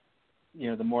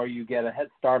you get a head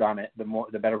start on it,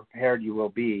 the better prepared you will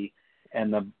be,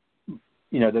 and the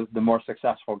more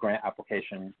successful grant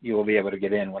application you will be able to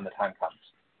get in when the time comes.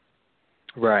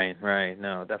 Right.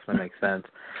 No, definitely makes sense.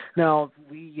 Now,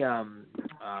 we, you know,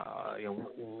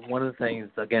 one of the things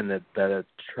again that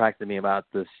attracted me about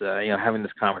this, you know, having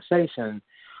this conversation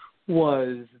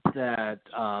was that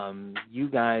you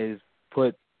guys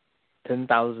put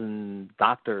 10,000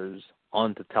 doctors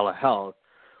onto telehealth.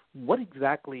 What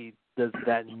exactly does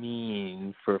that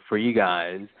mean for you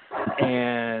guys?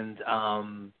 And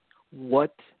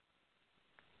what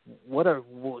are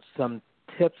some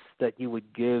tips that you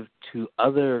would give to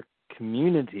other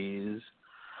communities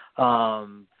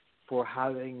for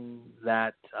having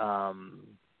that,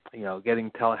 you know, getting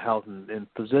telehealth in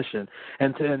position,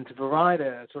 and to provide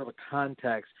a sort of a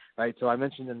context, right? So I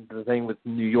mentioned in the thing with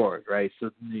New York, right?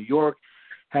 So New York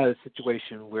had a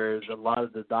situation where a lot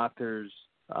of the doctors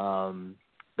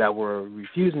that were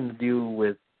refusing to deal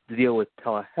with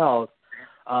telehealth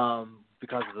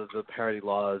because of the parity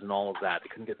laws and all of that. They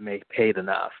couldn't get paid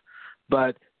enough.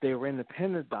 But they were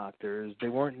independent doctors. They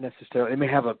weren't necessarily, they may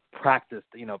have a practice,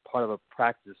 part of a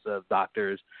practice of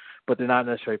doctors, but they're not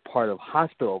necessarily part of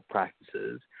hospital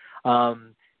practices.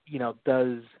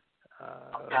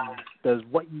 Does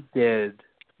what you did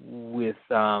with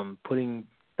putting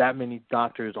that many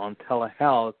doctors on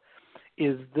telehealth,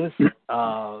 is this, is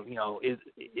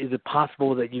it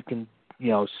possible that you can,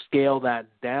 scale that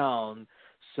down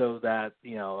so that,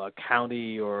 a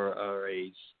county or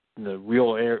a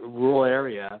rural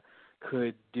area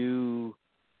could do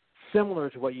similar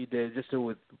to what you did, just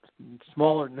with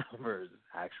smaller numbers,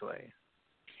 actually?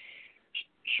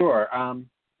 Sure.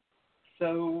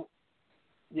 So,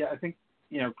 yeah, I think,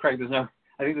 Craig, there's no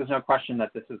question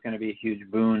that this is going to be a huge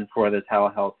boon for the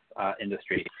telehealth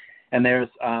industry. And there's,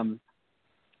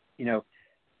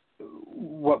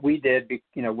 what we did,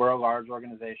 we're a large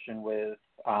organization with,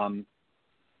 a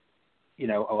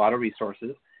lot of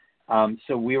resources.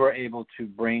 So we were able to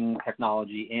bring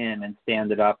technology in and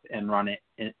stand it up and run it,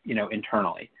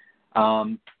 internally.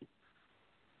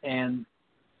 And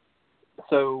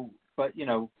so, but,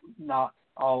 not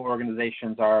all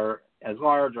organizations are as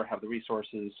large or have the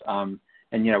resources. And,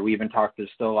 we even talked, there's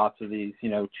still lots of these,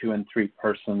 2 and 3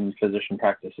 person physician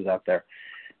practices out there.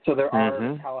 So there are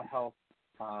telehealth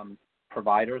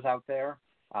providers out there.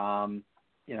 I'll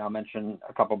mention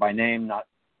a couple by name.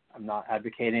 I'm not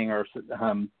advocating or,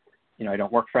 I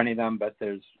don't work for any of them, but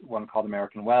there's one called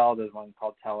American Well. There's one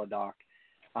called Teladoc.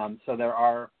 So there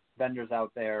are vendors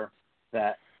out there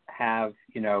that have,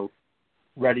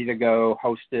 ready to go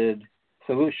hosted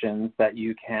solutions that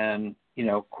you can,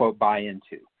 quote, buy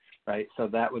into, right? So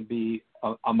that would be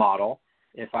a model.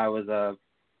 If I was a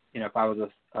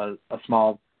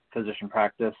small physician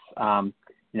practice, I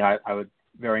would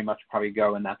very much probably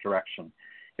go in that direction.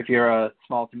 If you're a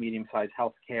small to medium-sized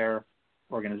healthcare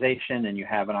organization and you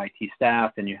have an IT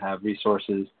staff and you have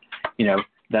resources,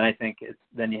 then I think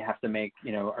then you have to make,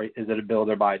 is it a build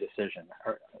or buy decision?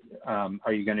 Or,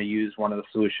 are you going to use one of the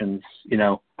solutions,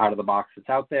 out of the box that's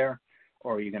out there,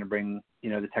 or are you going to bring,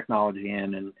 the technology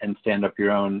in and stand up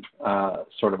your own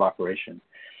sort of operation?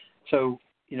 So,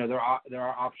 there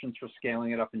are options for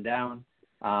scaling it up and down.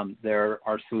 There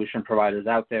are solution providers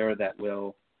out there that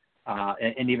will,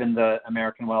 and even the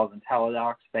American Wells and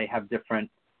Teladocs, they have different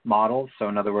models. So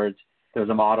in other words, there's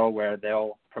a model where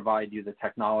they'll provide you the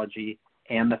technology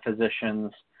and the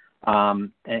physicians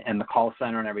and the call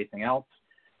center and everything else.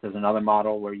 There's another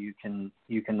model where you can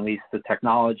lease the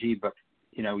technology, but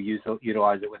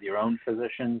utilize it with your own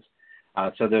physicians.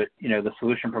 So the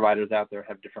solution providers out there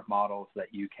have different models that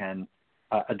you can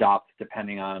adopt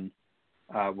depending on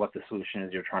what the solution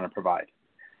is you're trying to provide.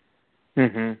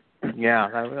 Mm-hmm. Yeah.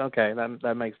 Okay.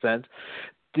 That makes sense.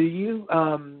 Do you,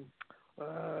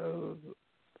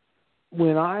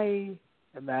 when I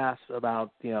am asked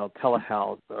about,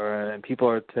 telehealth, and people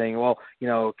are saying, well,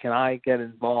 can I get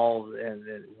involved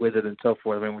with it and so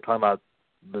forth? I mean, we're talking about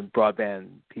the broadband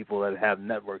people that have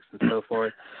networks and so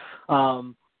forth.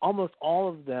 Almost all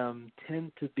of them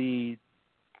tend to be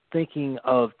thinking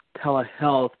of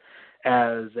telehealth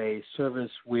as a service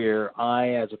where I,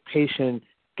 as a patient,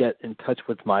 get in touch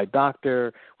with my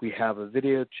doctor, we have a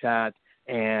video chat,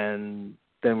 and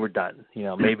then we're done.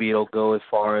 Maybe it'll go as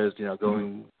far as,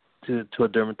 going to a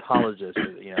dermatologist,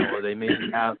 or they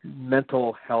maybe have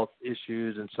mental health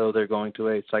issues, and so they're going to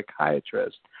a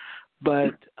psychiatrist.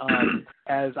 But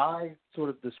as I sort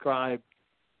of describe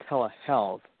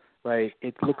telehealth, right,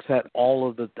 it looks at all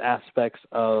of the aspects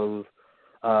of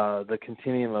the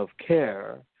continuum of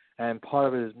care, and part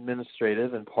of it is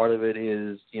administrative, and part of it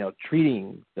is,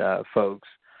 treating folks.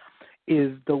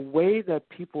 Is the way that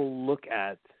people look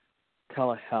at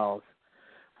telehealth,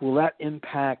 will that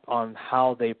impact on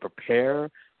how they prepare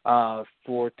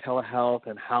for telehealth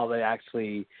and how they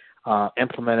actually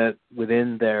implement it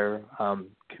within their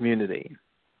community,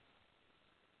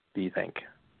 do you think?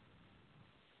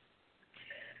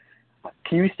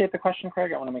 Can you restate the question,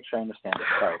 Craig? I want to make sure I understand it.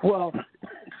 Sorry. Well,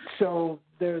 so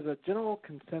there's a general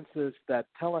consensus that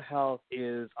telehealth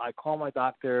is I call my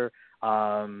doctor,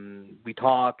 we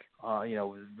talk,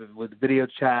 with video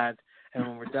chat, and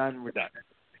when we're done, we're done.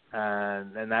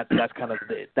 And that's kind of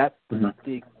the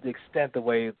extent the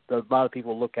way a lot of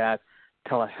people look at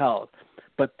telehealth.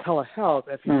 But telehealth,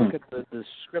 if you look at the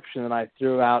description that I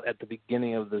threw out at the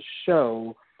beginning of the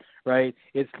show, right,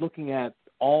 it's looking at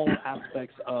all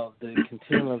aspects of the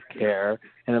continuum of care,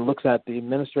 and it looks at the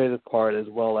administrative part as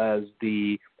well as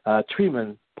the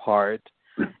treatment part.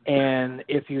 And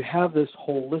if you have this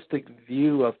holistic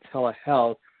view of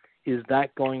telehealth, is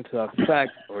that going to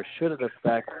affect, or should it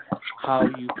affect, how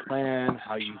you plan,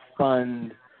 how you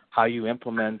fund, how you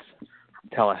implement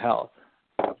telehealth?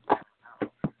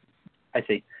 I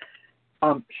see.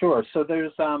 Sure. So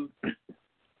there's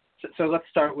so let's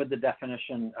start with the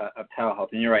definition of telehealth.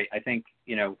 And you're right. I think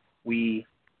we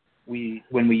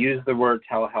when we use the word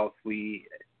telehealth, we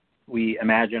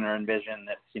imagine or envision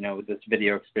this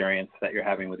video experience that you're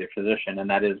having with your physician, and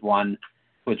that is one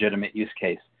legitimate use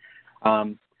case.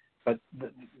 But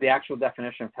the actual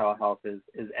definition of telehealth is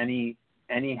any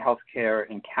healthcare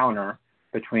encounter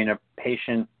between a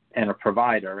patient and a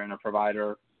provider, and a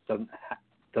provider doesn't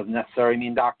necessarily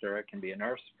mean doctor. It can be a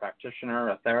nurse, practitioner,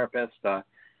 a therapist,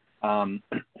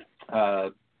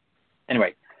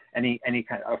 anyway, any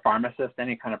kind of a pharmacist,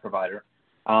 any kind of provider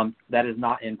that is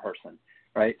not in person,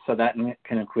 right? So that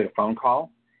can include a phone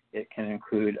call. It can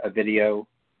include a video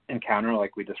encounter,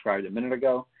 like we described a minute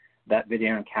ago. That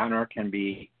video encounter can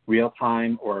be real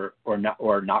time or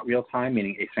not real time,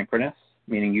 meaning asynchronous,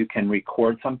 meaning you can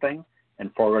record something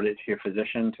and forward it to your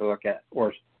physician to look at,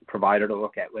 or provider to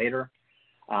look at later.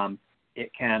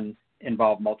 It can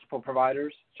involve multiple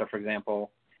providers. So, for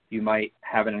example, you might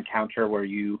have an encounter where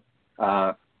you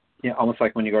almost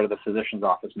like when you go to the physician's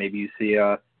office, maybe you see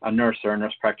a nurse or a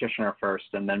nurse practitioner first,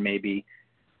 and then maybe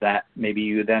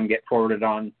you then get forwarded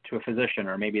on to a physician,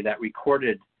 or maybe that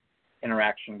recorded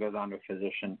interaction goes on to a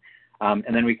physician.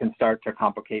 And then we can start to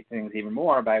complicate things even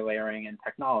more by layering in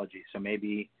technology. So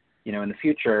maybe, in the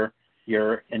future,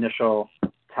 your initial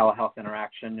telehealth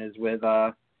interaction is with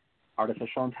a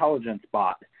artificial intelligence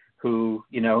bot who,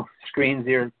 screens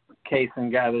your case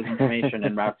and gathers information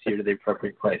and routes you to the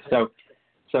appropriate place. So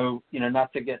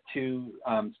not to get too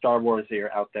Star Wars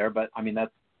here out there, but I mean,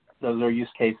 those are use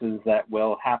cases that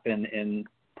will happen in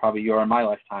probably your and my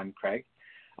lifetime, Craig.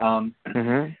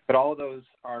 But all of those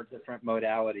are different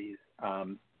modalities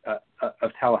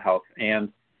of telehealth. And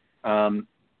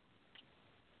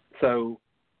so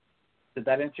did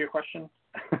that answer your question?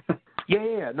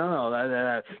 Yeah.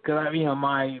 No. Because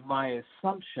my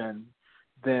assumption,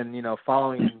 then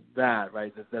following that,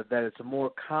 right, that it's a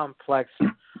more complex,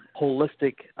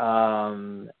 holistic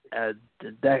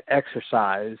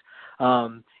exercise.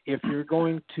 If you're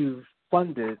going to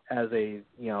fund it as a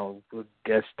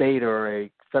state or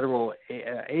a federal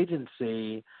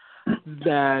agency,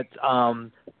 that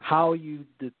how you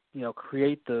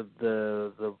create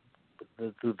the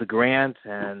grant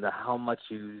and how much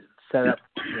you set up,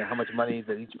 how much money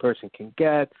that each person can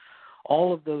get,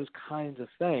 all of those kinds of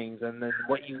things, and then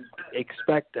what you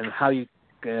expect and how you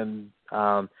can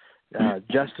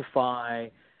justify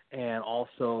and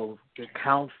also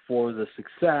account for the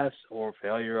success or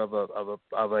failure of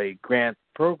a grant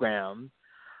program.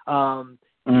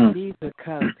 You need to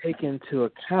kind of take into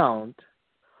account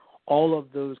all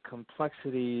of those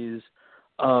complexities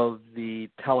of the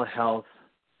telehealth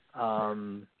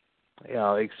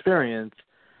experience,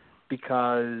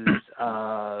 because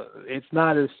it's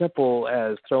not as simple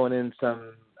as throwing in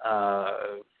some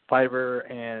fiber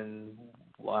and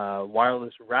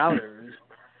wireless routers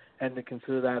and to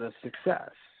consider that a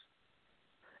success.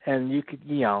 And you could,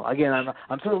 again,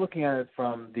 I'm sort of looking at it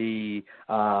from the,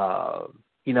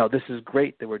 this is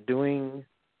great that we're doing,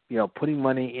 putting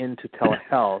money into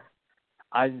telehealth.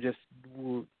 I'm just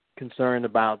concerned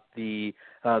about the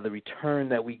return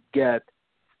that we get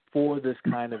for this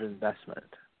kind of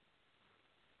investment.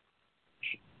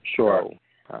 Sure.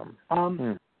 So,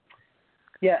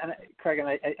 Yeah, and Craig, and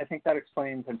I think that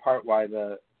explains in part why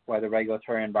the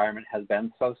regulatory environment has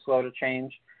been so slow to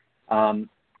change.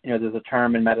 There's a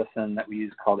term in medicine that we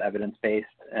use called evidence-based,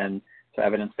 and so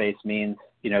evidence-based means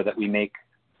that we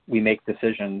make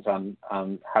decisions on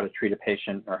how to treat a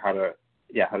patient, or how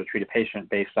to treat a patient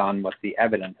based on what the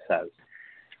evidence says.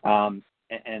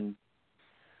 And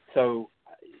so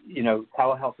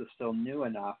telehealth is still new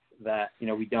enough that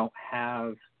we don't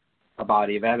have a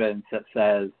body of evidence that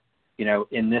says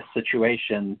in this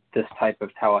situation, this type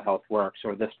of telehealth works,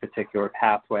 or this particular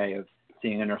pathway of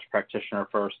seeing a nurse practitioner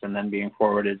first and then being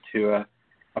forwarded to a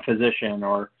physician,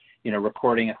 or,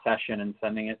 recording a session and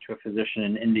sending it to a physician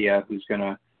in India who's going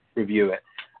to review it.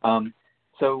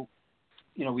 So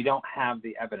we don't have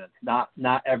the evidence.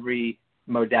 Not every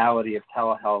modality of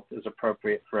telehealth is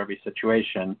appropriate for every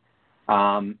situation.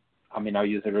 I'll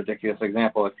use a ridiculous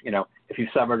example. If you've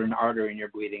severed an artery and you're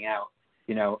bleeding out,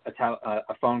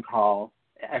 a phone call,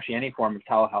 actually any form of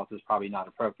telehealth is probably not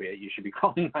appropriate. You should be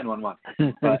calling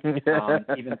 911. But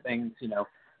even things,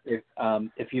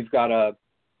 if you've got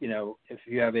if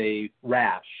you have a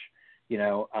rash,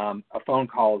 a phone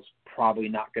call is probably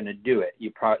not going to do it.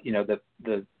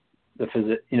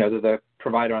 The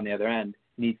provider on the other end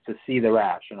needs to see the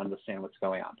rash and understand what's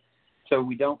going on. So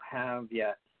we don't have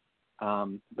yet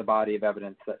the body of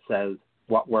evidence that says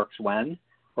what works when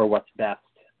or what's best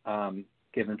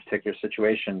given particular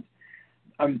situations.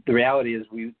 The reality is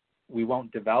we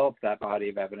won't develop that body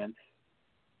of evidence,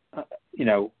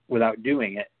 without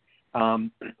doing it.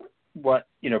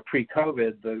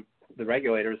 Pre-COVID, the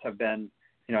regulators have been,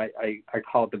 I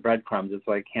call it the breadcrumbs. It's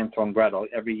like Hansel and Gretel.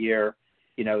 Every year,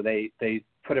 they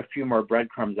put a few more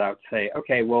breadcrumbs out, say,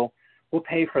 okay, we'll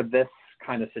pay for this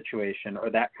kind of situation or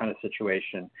that kind of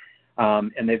situation.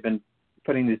 And they've been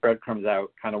putting these breadcrumbs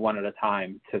out kind of one at a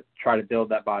time to try to build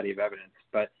that body of evidence.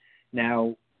 But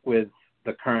now with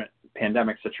the current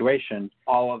pandemic situation,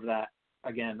 all of that,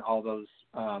 again, all those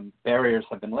barriers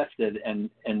have been lifted and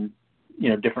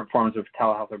different forms of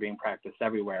telehealth are being practiced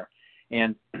everywhere.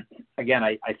 And again,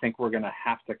 I think we're going to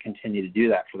have to continue to do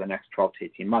that for the next 12 to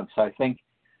 18 months. So I think,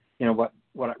 what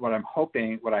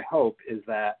I hope is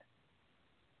that,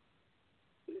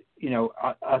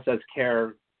 us as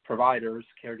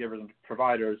caregivers and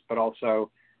providers, but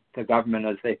also the government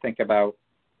as they think about,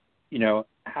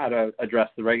 how to address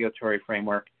the regulatory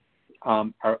framework,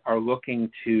 are looking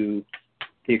to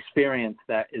the experience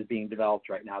that is being developed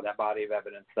right now, that body of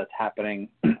evidence that's happening,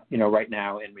 right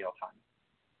now in real time.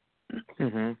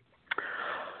 Mm-hmm.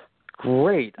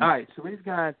 Great. All right, so we've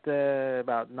got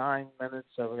about 9 minutes,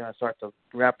 so we're going to start to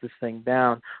wrap this thing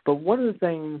down. But one of the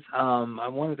things I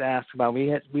wanted to ask about,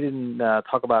 we didn't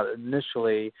talk about it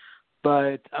initially,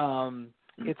 but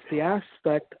it's the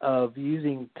aspect of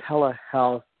using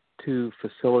telehealth to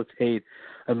facilitate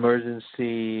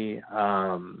emergency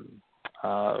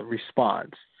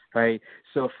response, right?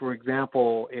 So, for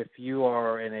example, if you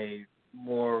are in a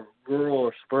more rural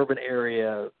or suburban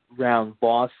area around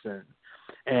Boston,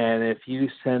 and if you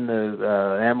send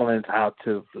the ambulance out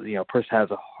to, a person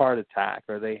has a heart attack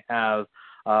or they have,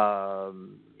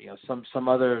 some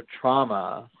other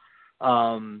trauma,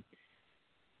 are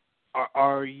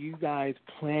you guys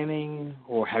planning,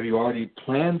 or have you already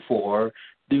planned for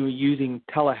using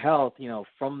telehealth,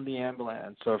 from the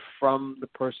ambulance or from the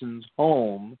person's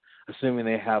home, assuming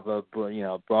they have a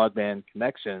broadband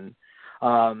connection?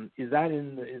 Is that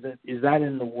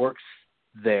in the works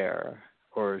there,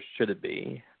 or should it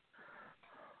be?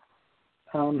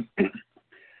 So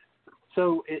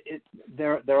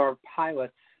there are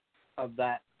pilots of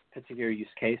that particular use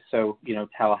case. So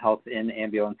telehealth in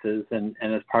ambulances and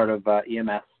as part of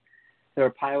EMS, there are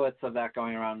pilots of that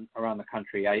going around the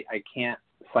country. I can't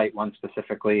cite one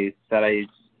specifically that I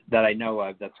know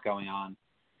of that's going on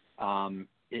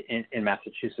in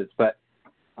Massachusetts, but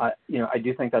I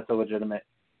do think that's a legitimate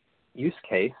use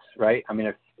case, right? I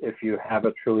mean, if you have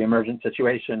a truly emergent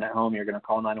situation at home, you're going to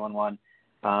call 911.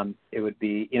 It would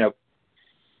be,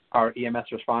 our EMS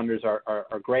responders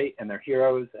are great and they're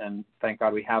heroes, and thank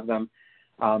God we have them.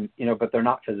 But they're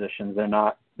not physicians. They're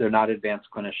not advanced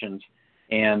clinicians,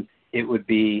 and it would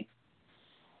be,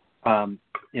 I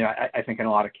think in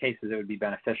a lot of cases it would be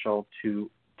beneficial to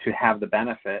have the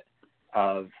benefit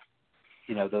of,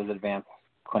 those advanced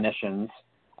clinicians,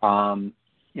 in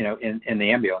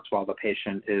the ambulance while the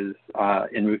patient is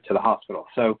en route to the hospital.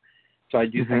 So I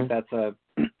do think that's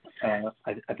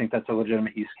I think that's a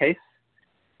legitimate use case.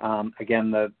 Again,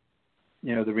 the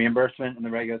reimbursement and the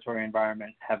regulatory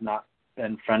environment have not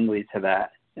been friendly to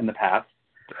that in the past.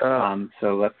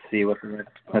 So let's see what the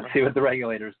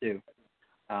regulators do.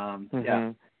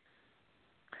 Yeah.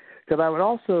 Because I would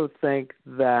also think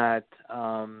that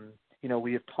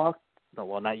we have talked.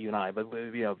 Well, not you and I, but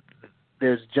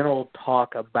there's general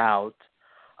talk about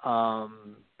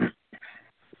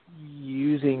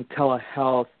using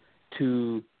telehealth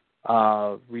to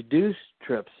reduce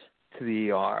trips to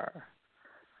the ER,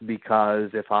 because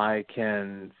if I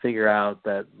can figure out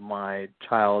that my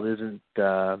child isn't,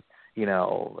 is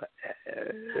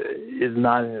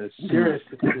not in a serious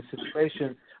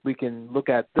situation, we can look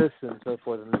at this and so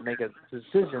forth and make a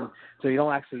decision. So you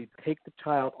don't actually take the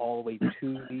child all the way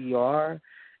to the ER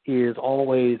is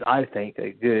always, I think,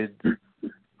 a good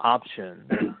option.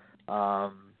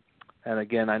 And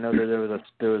again, I know that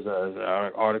there was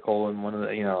an article in one of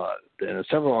the,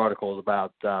 several articles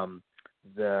about one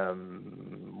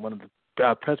of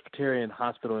the Presbyterian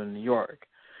hospital in New York,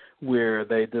 where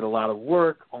they did a lot of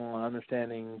work on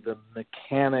understanding the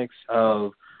mechanics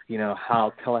of,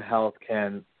 how telehealth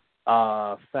can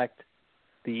affect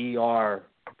the ER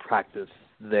practice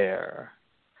there.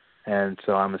 And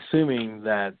so I'm assuming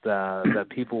that that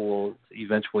people will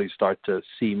eventually start to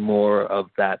see more of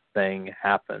that thing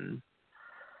happen.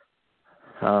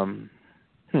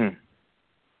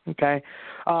 Okay.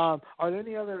 Are there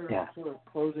any other sort of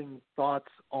closing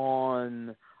thoughts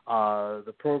on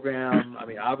the program. I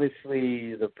mean,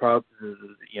 obviously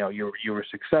you were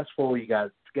successful. You got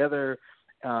it together.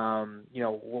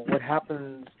 What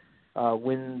happens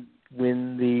when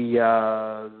the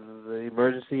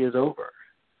emergency is over?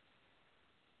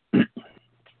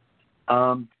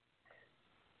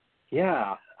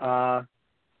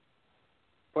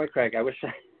 Boy, Craig, I wish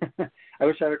I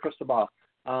wish I had a crystal ball.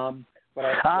 What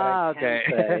I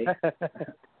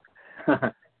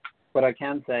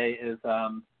can say is,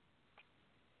 I'm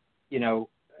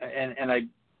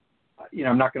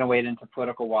not going to wade into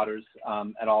political waters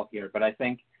at all here, but I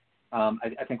think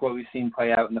what we've seen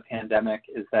play out in the pandemic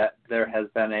is that there has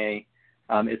been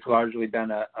it's largely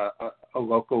been a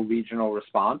local regional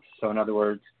response. So in other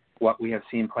words, what we have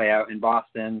seen play out in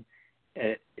Boston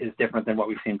is different than what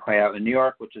we've seen play out in New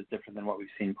York, which is different than what we've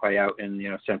seen play out in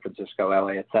San Francisco,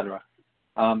 LA, et cetera.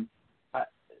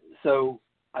 So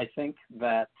I think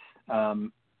that I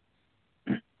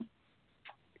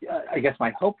guess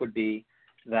my hope would be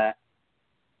that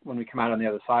when we come out on the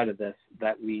other side of this,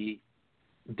 that we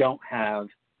don't have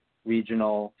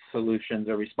regional solutions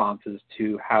or responses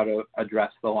to how to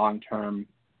address the long-term,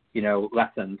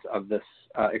 lessons of this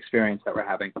experience that we're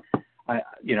having.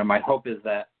 My hope is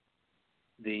that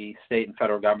the state and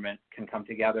federal government can come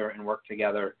together and work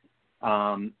together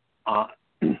on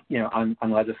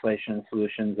legislation and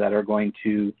solutions that are going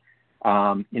to,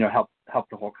 help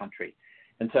the whole country.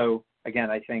 And so,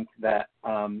 again, I think that,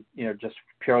 just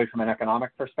purely from an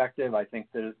economic perspective, I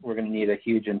think that we're going to need a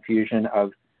huge infusion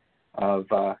of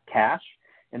cash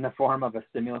in the form of a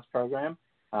stimulus program.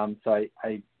 So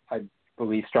I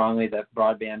believe strongly that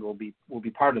broadband will be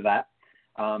part of that.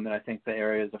 And I think the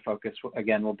areas of focus,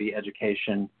 again, will be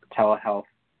education, telehealth,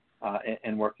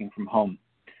 and working from home.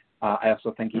 I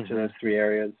also think each of those three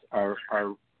areas are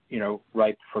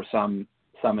ripe for some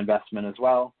investment as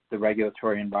well. The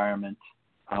regulatory environment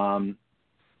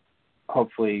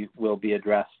hopefully will be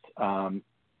addressed,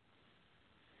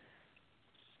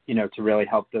 to really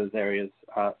help those areas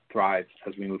thrive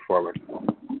as we move forward.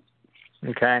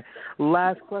 Okay.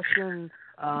 Last question.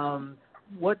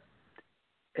 What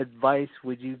advice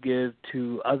would you give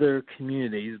to other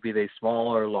communities, be they small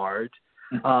or large,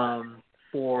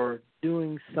 for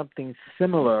doing something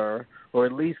similar, or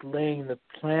at least laying the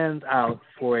plans out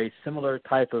for a similar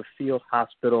type of field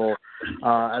hospital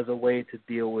as a way to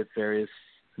deal with various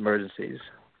emergencies?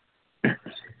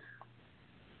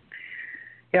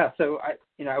 Yeah, so I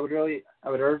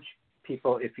would urge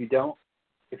people, if you don't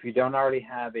already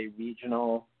have a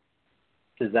regional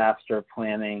disaster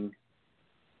planning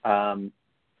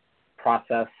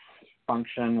process,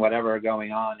 function, whatever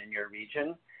going on in your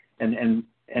region, and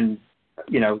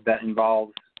that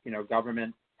involves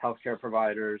government, healthcare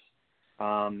providers,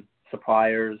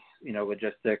 suppliers,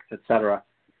 logistics, et cetera.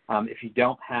 If you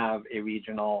don't have a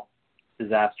regional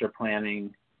disaster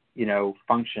planning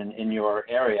function in your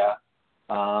area,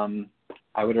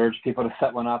 I would urge people to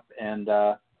set one up and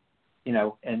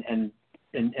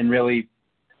really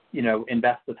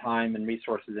invest the time and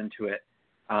resources into it,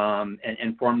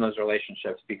 and form those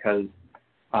relationships, because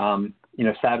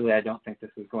sadly, I don't think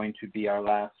this is going to be our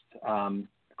last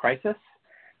crisis.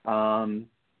 And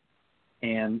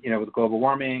with global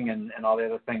warming and all the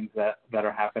other things that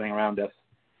are happening around us,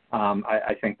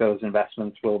 I think those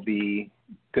investments will be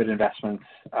good investments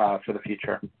for the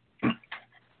future.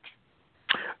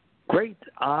 Great.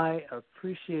 I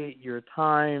appreciate your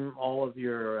time, all of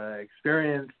your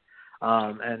experience,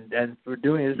 and for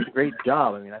doing this. It's a great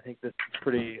job. I mean, I think this is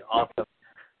pretty awesome.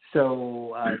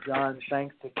 So, John,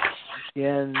 thanks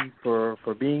again for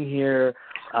being here.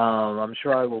 I'm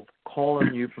sure I will call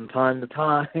on you from time to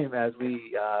time as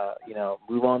we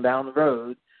move on down the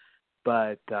road.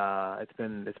 But it's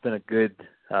been a good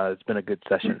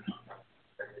session.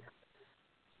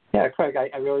 Yeah, Craig, I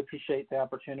really appreciate the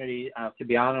opportunity to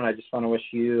be on, and I just want to wish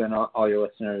you and all your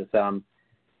listeners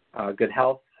good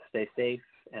health, stay safe,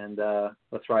 and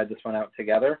let's ride this one out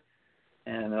together.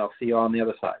 And I'll see you all on the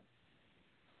other side.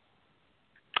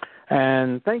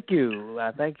 And thank you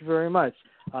very much.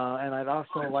 And I'd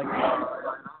also like to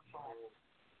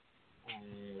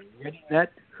ReadyNet,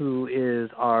 who is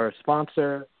our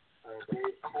sponsor.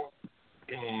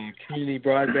 Community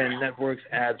broadband networks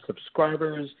add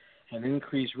subscribers and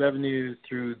increase revenue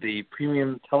through the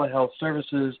premium telehealth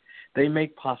services they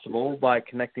make possible by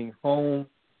connecting home.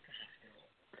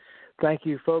 Thank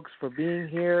you, folks, for being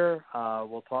here.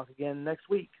 We'll talk again next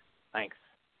week. Thanks.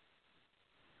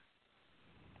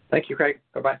 Thank you, Craig.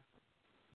 Bye-bye.